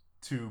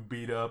to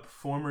beat up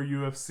former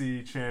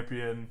UFC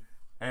champion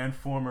and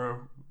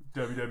former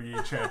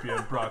WWE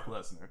champion Brock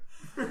Lesnar?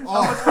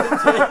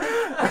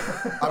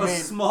 I A mean,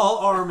 small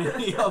army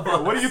of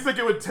us. What do you think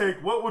it would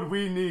take? What would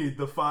we need,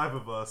 the 5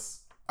 of us,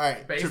 all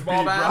right. to Baseball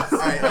beat bats.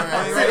 Brock? All right, all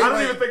right, See, ready? I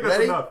don't even think that's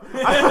Ready? enough.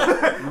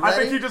 I Ready?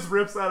 think he just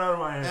rips that out of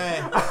my hand. Hey,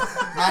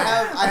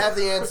 I have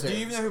the answer. do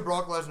you even know who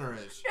Brock Lesnar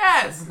is?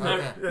 Yes! Okay.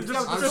 Yeah, He's just,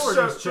 got the just, sword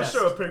show, in his just chest.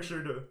 show a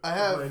picture to I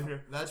have- right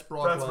here. That's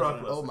Brock That's Lesnar. Brock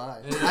Lesnar. Oh my.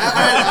 It is.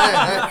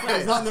 I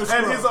He's not no And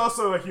scrub. he's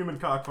also a human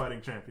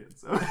cockfighting champion.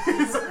 So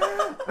he's,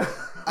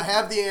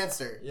 have the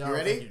answer. Yeah, I You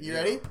don't ready? think you You do.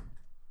 ready?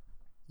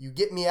 You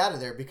get me out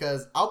of there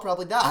because I'll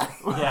probably die.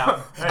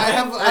 Yeah. I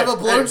have a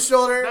blown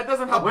shoulder. That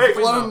doesn't help. Wait, us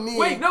win, blown though. knee.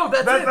 Wait, no,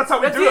 that's it. that's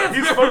how we do the it.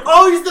 He's answer.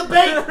 Oh, he's the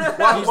bait.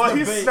 while the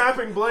he's bait.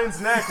 snapping Blaine's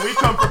neck, we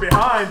come from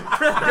behind,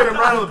 get him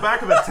right on the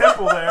back of the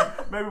temple there.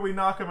 Maybe we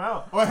knock him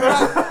out. Wait, who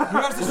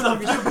has to With a stop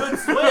few good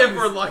swings. If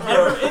we're lucky.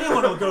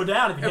 Anyone will go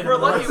down if you If hit we're him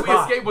in the lucky, right we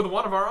spot. escape with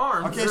one of our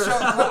arms. Okay, so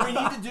what we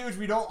need to do is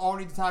we don't all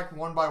need to attack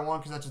one by one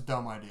because that's a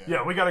dumb idea.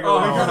 Yeah, we gotta go.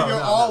 Oh, We no, gotta no, go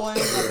no, all in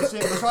at the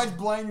same. Besides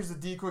Blaine, who's the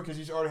decoy because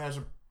he already has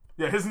a.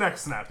 Yeah, his neck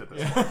snapped at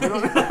this point.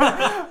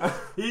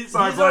 He's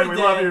Sorry, he's Blaine, already we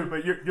dead. love you,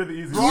 but you're the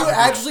easiest. Do you one.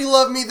 actually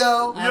love me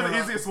though? You're the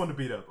easiest one to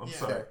beat up. I'm Yeah.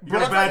 sorry. Okay. You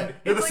got a But bad.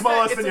 You're the it's like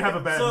smallest, that- and you it's have a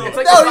like- bad so- knee. It's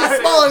like No, the he's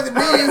classic- smaller than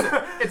me.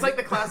 It's like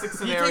the classic He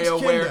scenario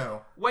takes where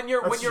kendo. when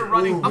you're That's you're true.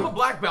 running. I'm a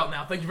black belt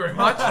now. Thank you very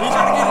much. Slip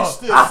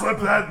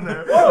that in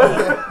there.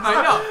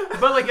 I know,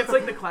 but like it's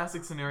like the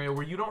classic scenario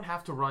where you don't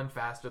have to run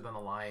faster than the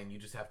lion. You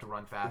just have to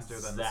run faster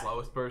than the Exactly.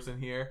 slowest person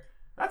here.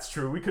 That's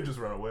true. We could just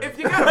run away. If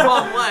you got a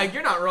long leg,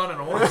 you're not running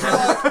away.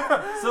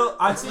 So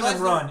I've seen him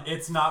Lesnar- run.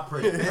 It's not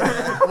pretty.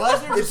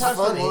 Lesnar It's just has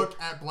funny. to look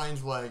at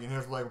Blaine's leg, and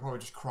his leg will probably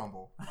just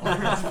crumble.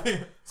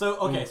 So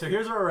okay, so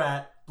here's where we're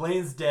at.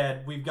 Blaine's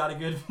dead. We've got a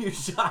good few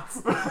shots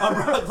on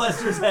Brock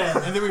Lesnar's head.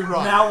 And then we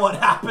run. Now what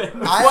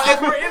happened? Well,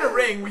 if we're in a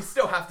ring, we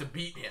still have to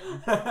beat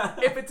him.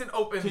 If it's an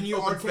open, Can you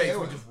open RKO space,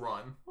 we him? just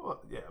run.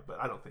 Well, yeah, but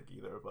I don't think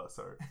either of us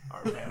are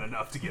man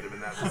enough to get him in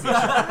that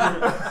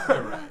position.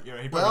 You're right. You're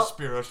right. He Well, probably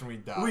spear us and we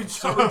die. we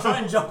try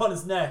and jump on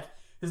his neck.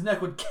 His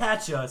neck would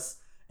catch us,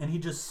 and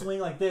he'd just swing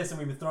like this, and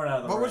we'd be thrown out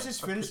of the What ring. was his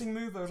finishing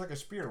move? That was like a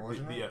spear,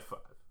 wasn't The it? F5.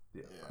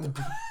 Yeah.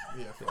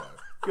 Yeah, five.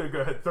 Gonna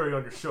go ahead, throw you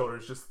on your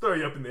shoulders, just throw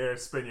you up in the air,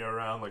 spin you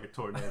around like a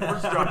tornado. We're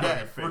just dropping you on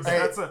your face. Hey.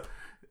 That's a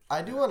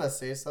I do want to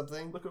say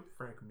something. look up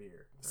Frank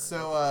Mir.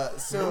 So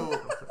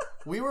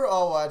we were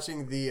all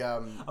watching the I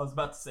was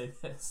about to say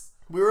this.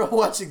 we were all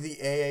watching the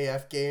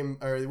AAF game,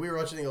 or we were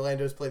watching the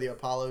Orlando's play the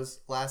Apollos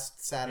last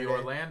The Saturday.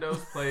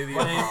 Orlando's play the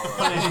Playing- Apollo.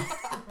 playing-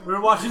 we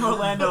were watching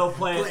Orlando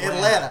play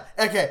Atlanta.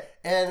 Okay,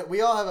 and we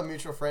all have a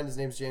mutual friend. His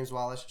name's James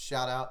Wallace.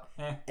 Shout out.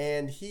 Eh.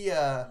 And he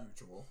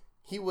Mutual.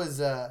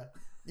 was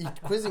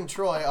quizzing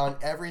Troy on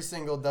every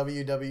single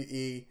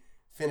WWE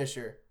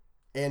finisher,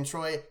 and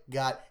Troy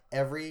got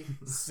every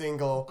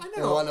single I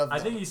know. one of them. I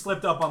think he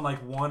slipped up on like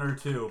one or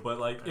two, but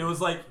like it was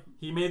like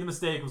he made the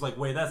mistake. Was like,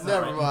 wait, that's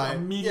not Never right. He mind.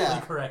 immediately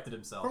Yeah. corrected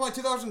himself. From like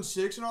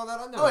 2006 and all that,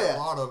 I know Oh, yeah. a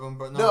lot of them,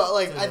 but no,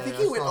 like I today. think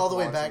he went stopped all the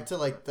way watching. back to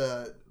like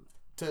the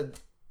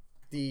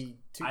 20th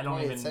I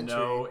don't even century.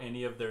 know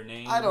any of their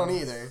names. I don't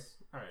either.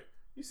 All right,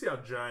 you see how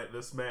giant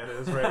this man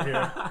is right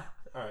here.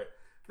 All right,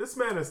 this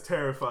man is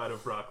terrified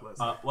of Brock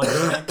Lesnar. What's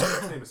his name?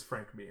 His name is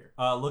Frank Mir.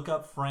 Look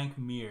up Frank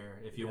Mir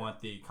if you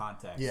want the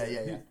context. Yeah,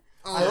 yeah, yeah.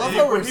 Oh, I love he-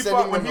 how we're when he sending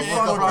fought- when them he to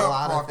look fought up a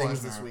lot Brock of things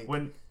Lesnar. this week.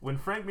 When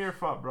Frank Mir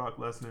fought Brock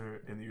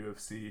Lesnar in the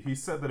UFC, he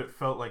said that it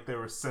felt like there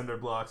were cinder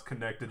blocks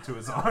connected to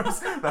his arms.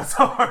 That's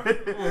how hard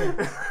it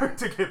hurt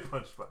to get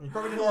punched by. You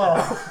probably didn't know.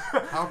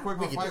 How quick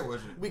of a can fight do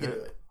was it. it? We can do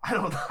it. I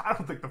don't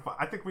think the fight.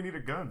 I think we need a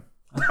gun.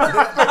 Okay,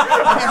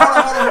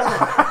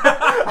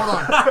 hold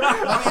on.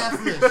 Let me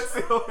ask you That's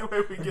this. the only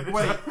way we get it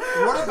Wait, done.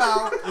 what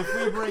about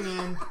if we bring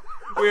in?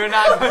 We are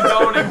not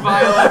condoning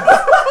violence.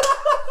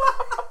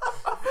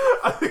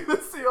 I think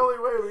that's the only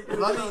way we get it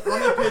Let done. me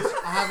pitch.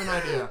 I have an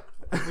idea.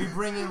 We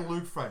bring in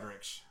Luke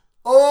Fredericks.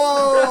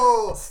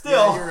 Oh, Still.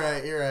 yeah, you're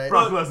right. You're right.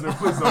 Brock Lesnar,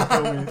 please don't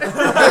kill me.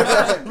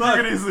 You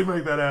could easily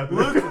make that happen.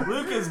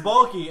 Luke is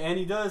bulky and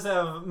he does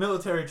have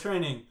military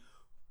training.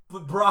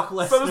 But Brock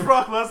Lesnar. So does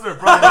Brock Lesnar.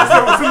 Brock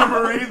Lesnar was in the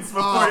Marines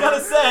before. I was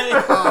gonna say.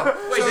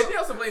 Wait, So- didn't he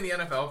also play in the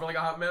NFL for like a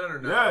hot minute or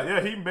no?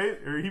 Yeah, he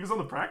was on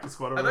the practice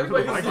squad. I thought he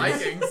played for the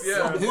Vikings.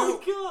 Yeah. Who,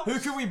 God. who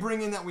could we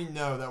bring in that we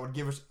know that would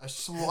give us a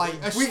slight?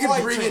 We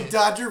could bring in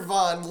Dodger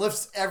Vaughn,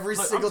 lifts every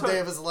Look, single I'm day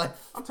telling- of his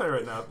life. I'm telling you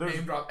right now, there's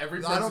Name drop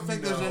every person I don't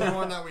think you there's know.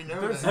 anyone that we know.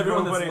 There's Then.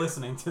 Everyone that's Nobody-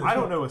 listening to this. I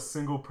don't know a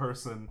single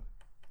person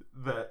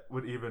that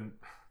would even.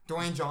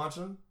 Dwayne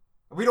Johnson.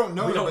 We don't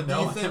know We him, don't but do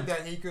know you think him.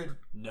 that he could?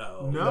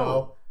 No.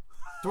 No.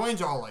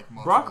 Dwayne's all like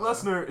muscle. Brock though.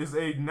 Lesnar is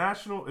a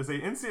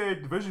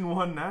NCAA Division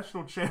I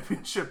national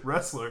championship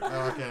wrestler.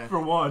 Oh, okay. For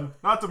one,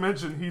 not to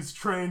mention he's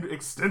trained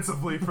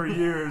extensively for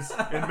years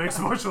in mixed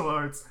martial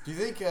arts. Do you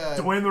think?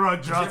 Dwayne The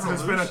Rock Johnson ever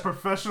has been a lose?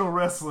 professional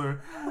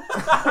wrestler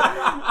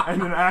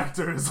and an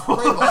actor as Played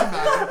well.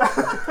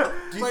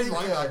 linebacker. Do you Played think?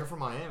 linebacker for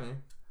Miami.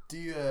 Do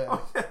you? Yeah.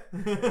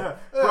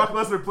 Brock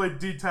Lesnar played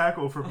D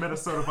tackle for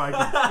Minnesota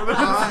Vikings.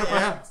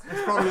 Yeah, it's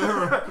probably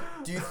over.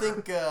 Do you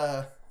think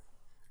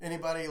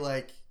anybody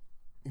like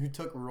who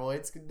took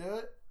roids could do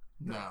it?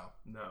 No.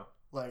 No.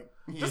 Like,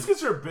 Just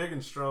because you're big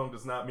and strong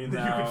does not mean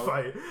that you No. can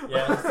fight.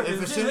 Yeah,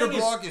 If the cinder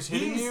block is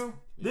hitting you,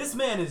 this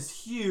man is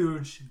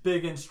huge,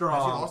 big and has he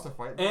strong, lost a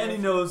fight? and he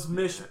knows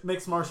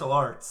mixed martial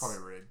arts.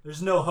 Probably rigged.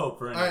 There's no hope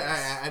for all anyone.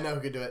 right, I know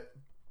who could do it.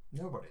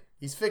 Nobody.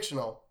 He's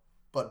fictional,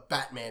 but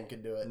Batman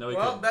could do it. No, he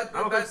Well, couldn't. I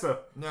don't think so.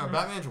 No,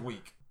 Batman's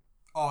weak.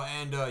 Oh,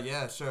 and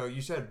yeah, so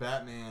you said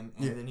Batman,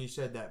 and then you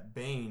said that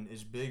Bane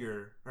is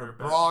bigger, or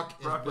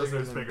Brock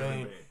Lesnar is bigger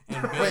than Bane.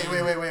 And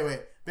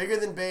Wait. Bigger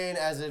than Bane,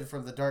 as in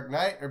from the Dark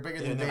Knight, or bigger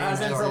than no, Bane As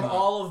in as from in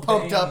all of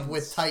pumped up Bane's-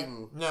 with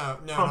Titan? No,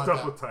 Pumped not up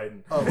that. with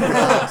Titan. Oh,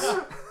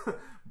 gosh.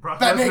 Brock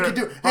Batman Lesnar, can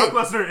do it. Brock Hey.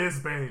 Lesnar is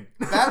Bane.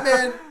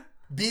 Batman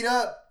beat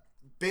up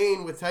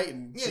Bane with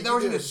Titan. Yeah, He that could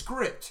was do in a it.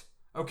 script.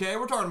 Okay,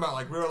 we're talking about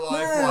like real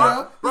life. No, no, like,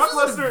 no. Brock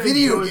This is a Lesnar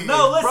video enjoys, game.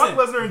 No, listen.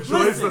 Brock Lesnar enjoys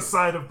Listen. the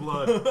sight of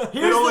blood. It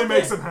Here's only the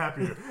makes thing. him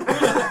happier.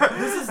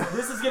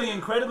 This is getting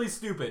incredibly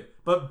stupid,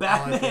 but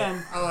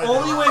Batman I like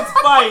only it. wins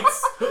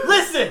fights.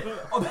 Listen,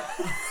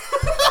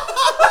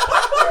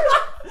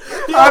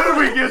 How did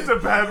we get to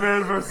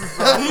Batman versus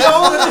Brock?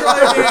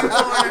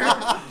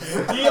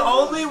 he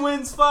only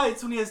wins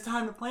fights when he has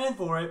time to plan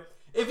for it.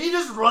 If he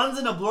just runs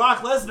into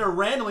Brock Lesnar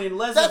randomly and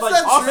Lesnar's That's like,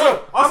 not true. "Hey,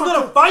 I'm Also-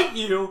 gonna fight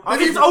you," I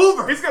mean, it's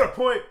over. He's got a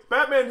point.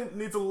 Batman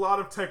needs a lot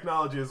of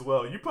technology as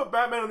well. You put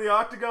Batman in the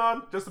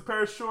octagon, just a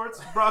pair of shorts.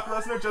 Brock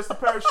Lesnar, just a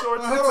pair of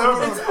shorts. Hold It's on,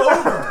 over. hold It's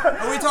over.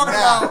 Are we talking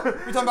Yeah. about?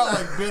 We talking about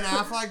like Ben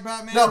Affleck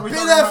Batman? No, Are we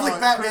Ben talking about, Affleck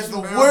like, Batman's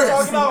Christian the Bale? worst.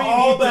 Talking about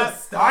all that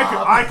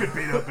I could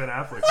beat up Ben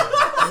Affleck.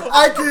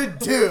 I could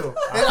too,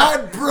 and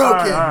I'm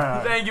broken.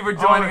 Thank you for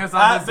joining us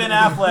on At this. Ben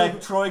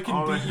Affleck, Troy can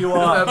Only- beat you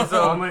up.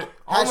 episode.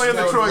 Only in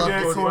the Hashtag Troy love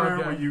Gang goes corner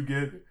podcast. will you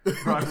get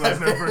Brock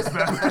Lesnar versus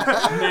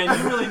Batman. Man,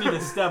 you really need to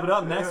step it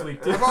up next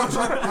week, too.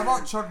 How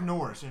about Chuck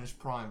Norris in his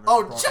prime? versus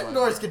Oh, Brock Chuck Lesnar?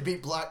 Norris could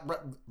beat Black.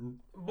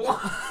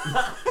 Block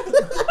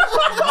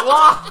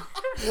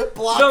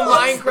Block the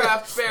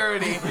Minecraft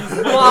parody.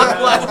 Block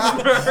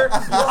Lesnar.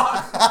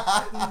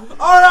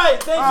 All right,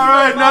 thank you. All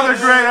right, very another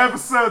much. great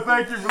episode.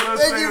 Thank you for listening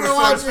Thank you to for the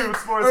watching. Stupid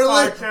Sports Or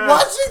like Podcast.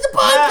 watching the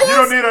podcast. You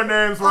don't need our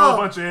names. We're all a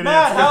bunch of idiots.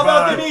 Matt, how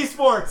about Goodbye. the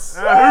esports?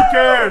 Who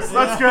cares?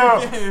 Let's go.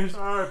 Who cares?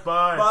 All right,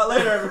 bye. Bye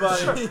later,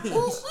 everybody.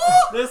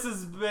 This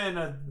has been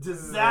a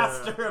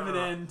disaster of an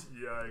end.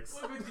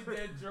 Yikes. Look what you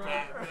did, Jordan.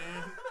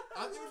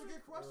 I think it was a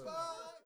good question.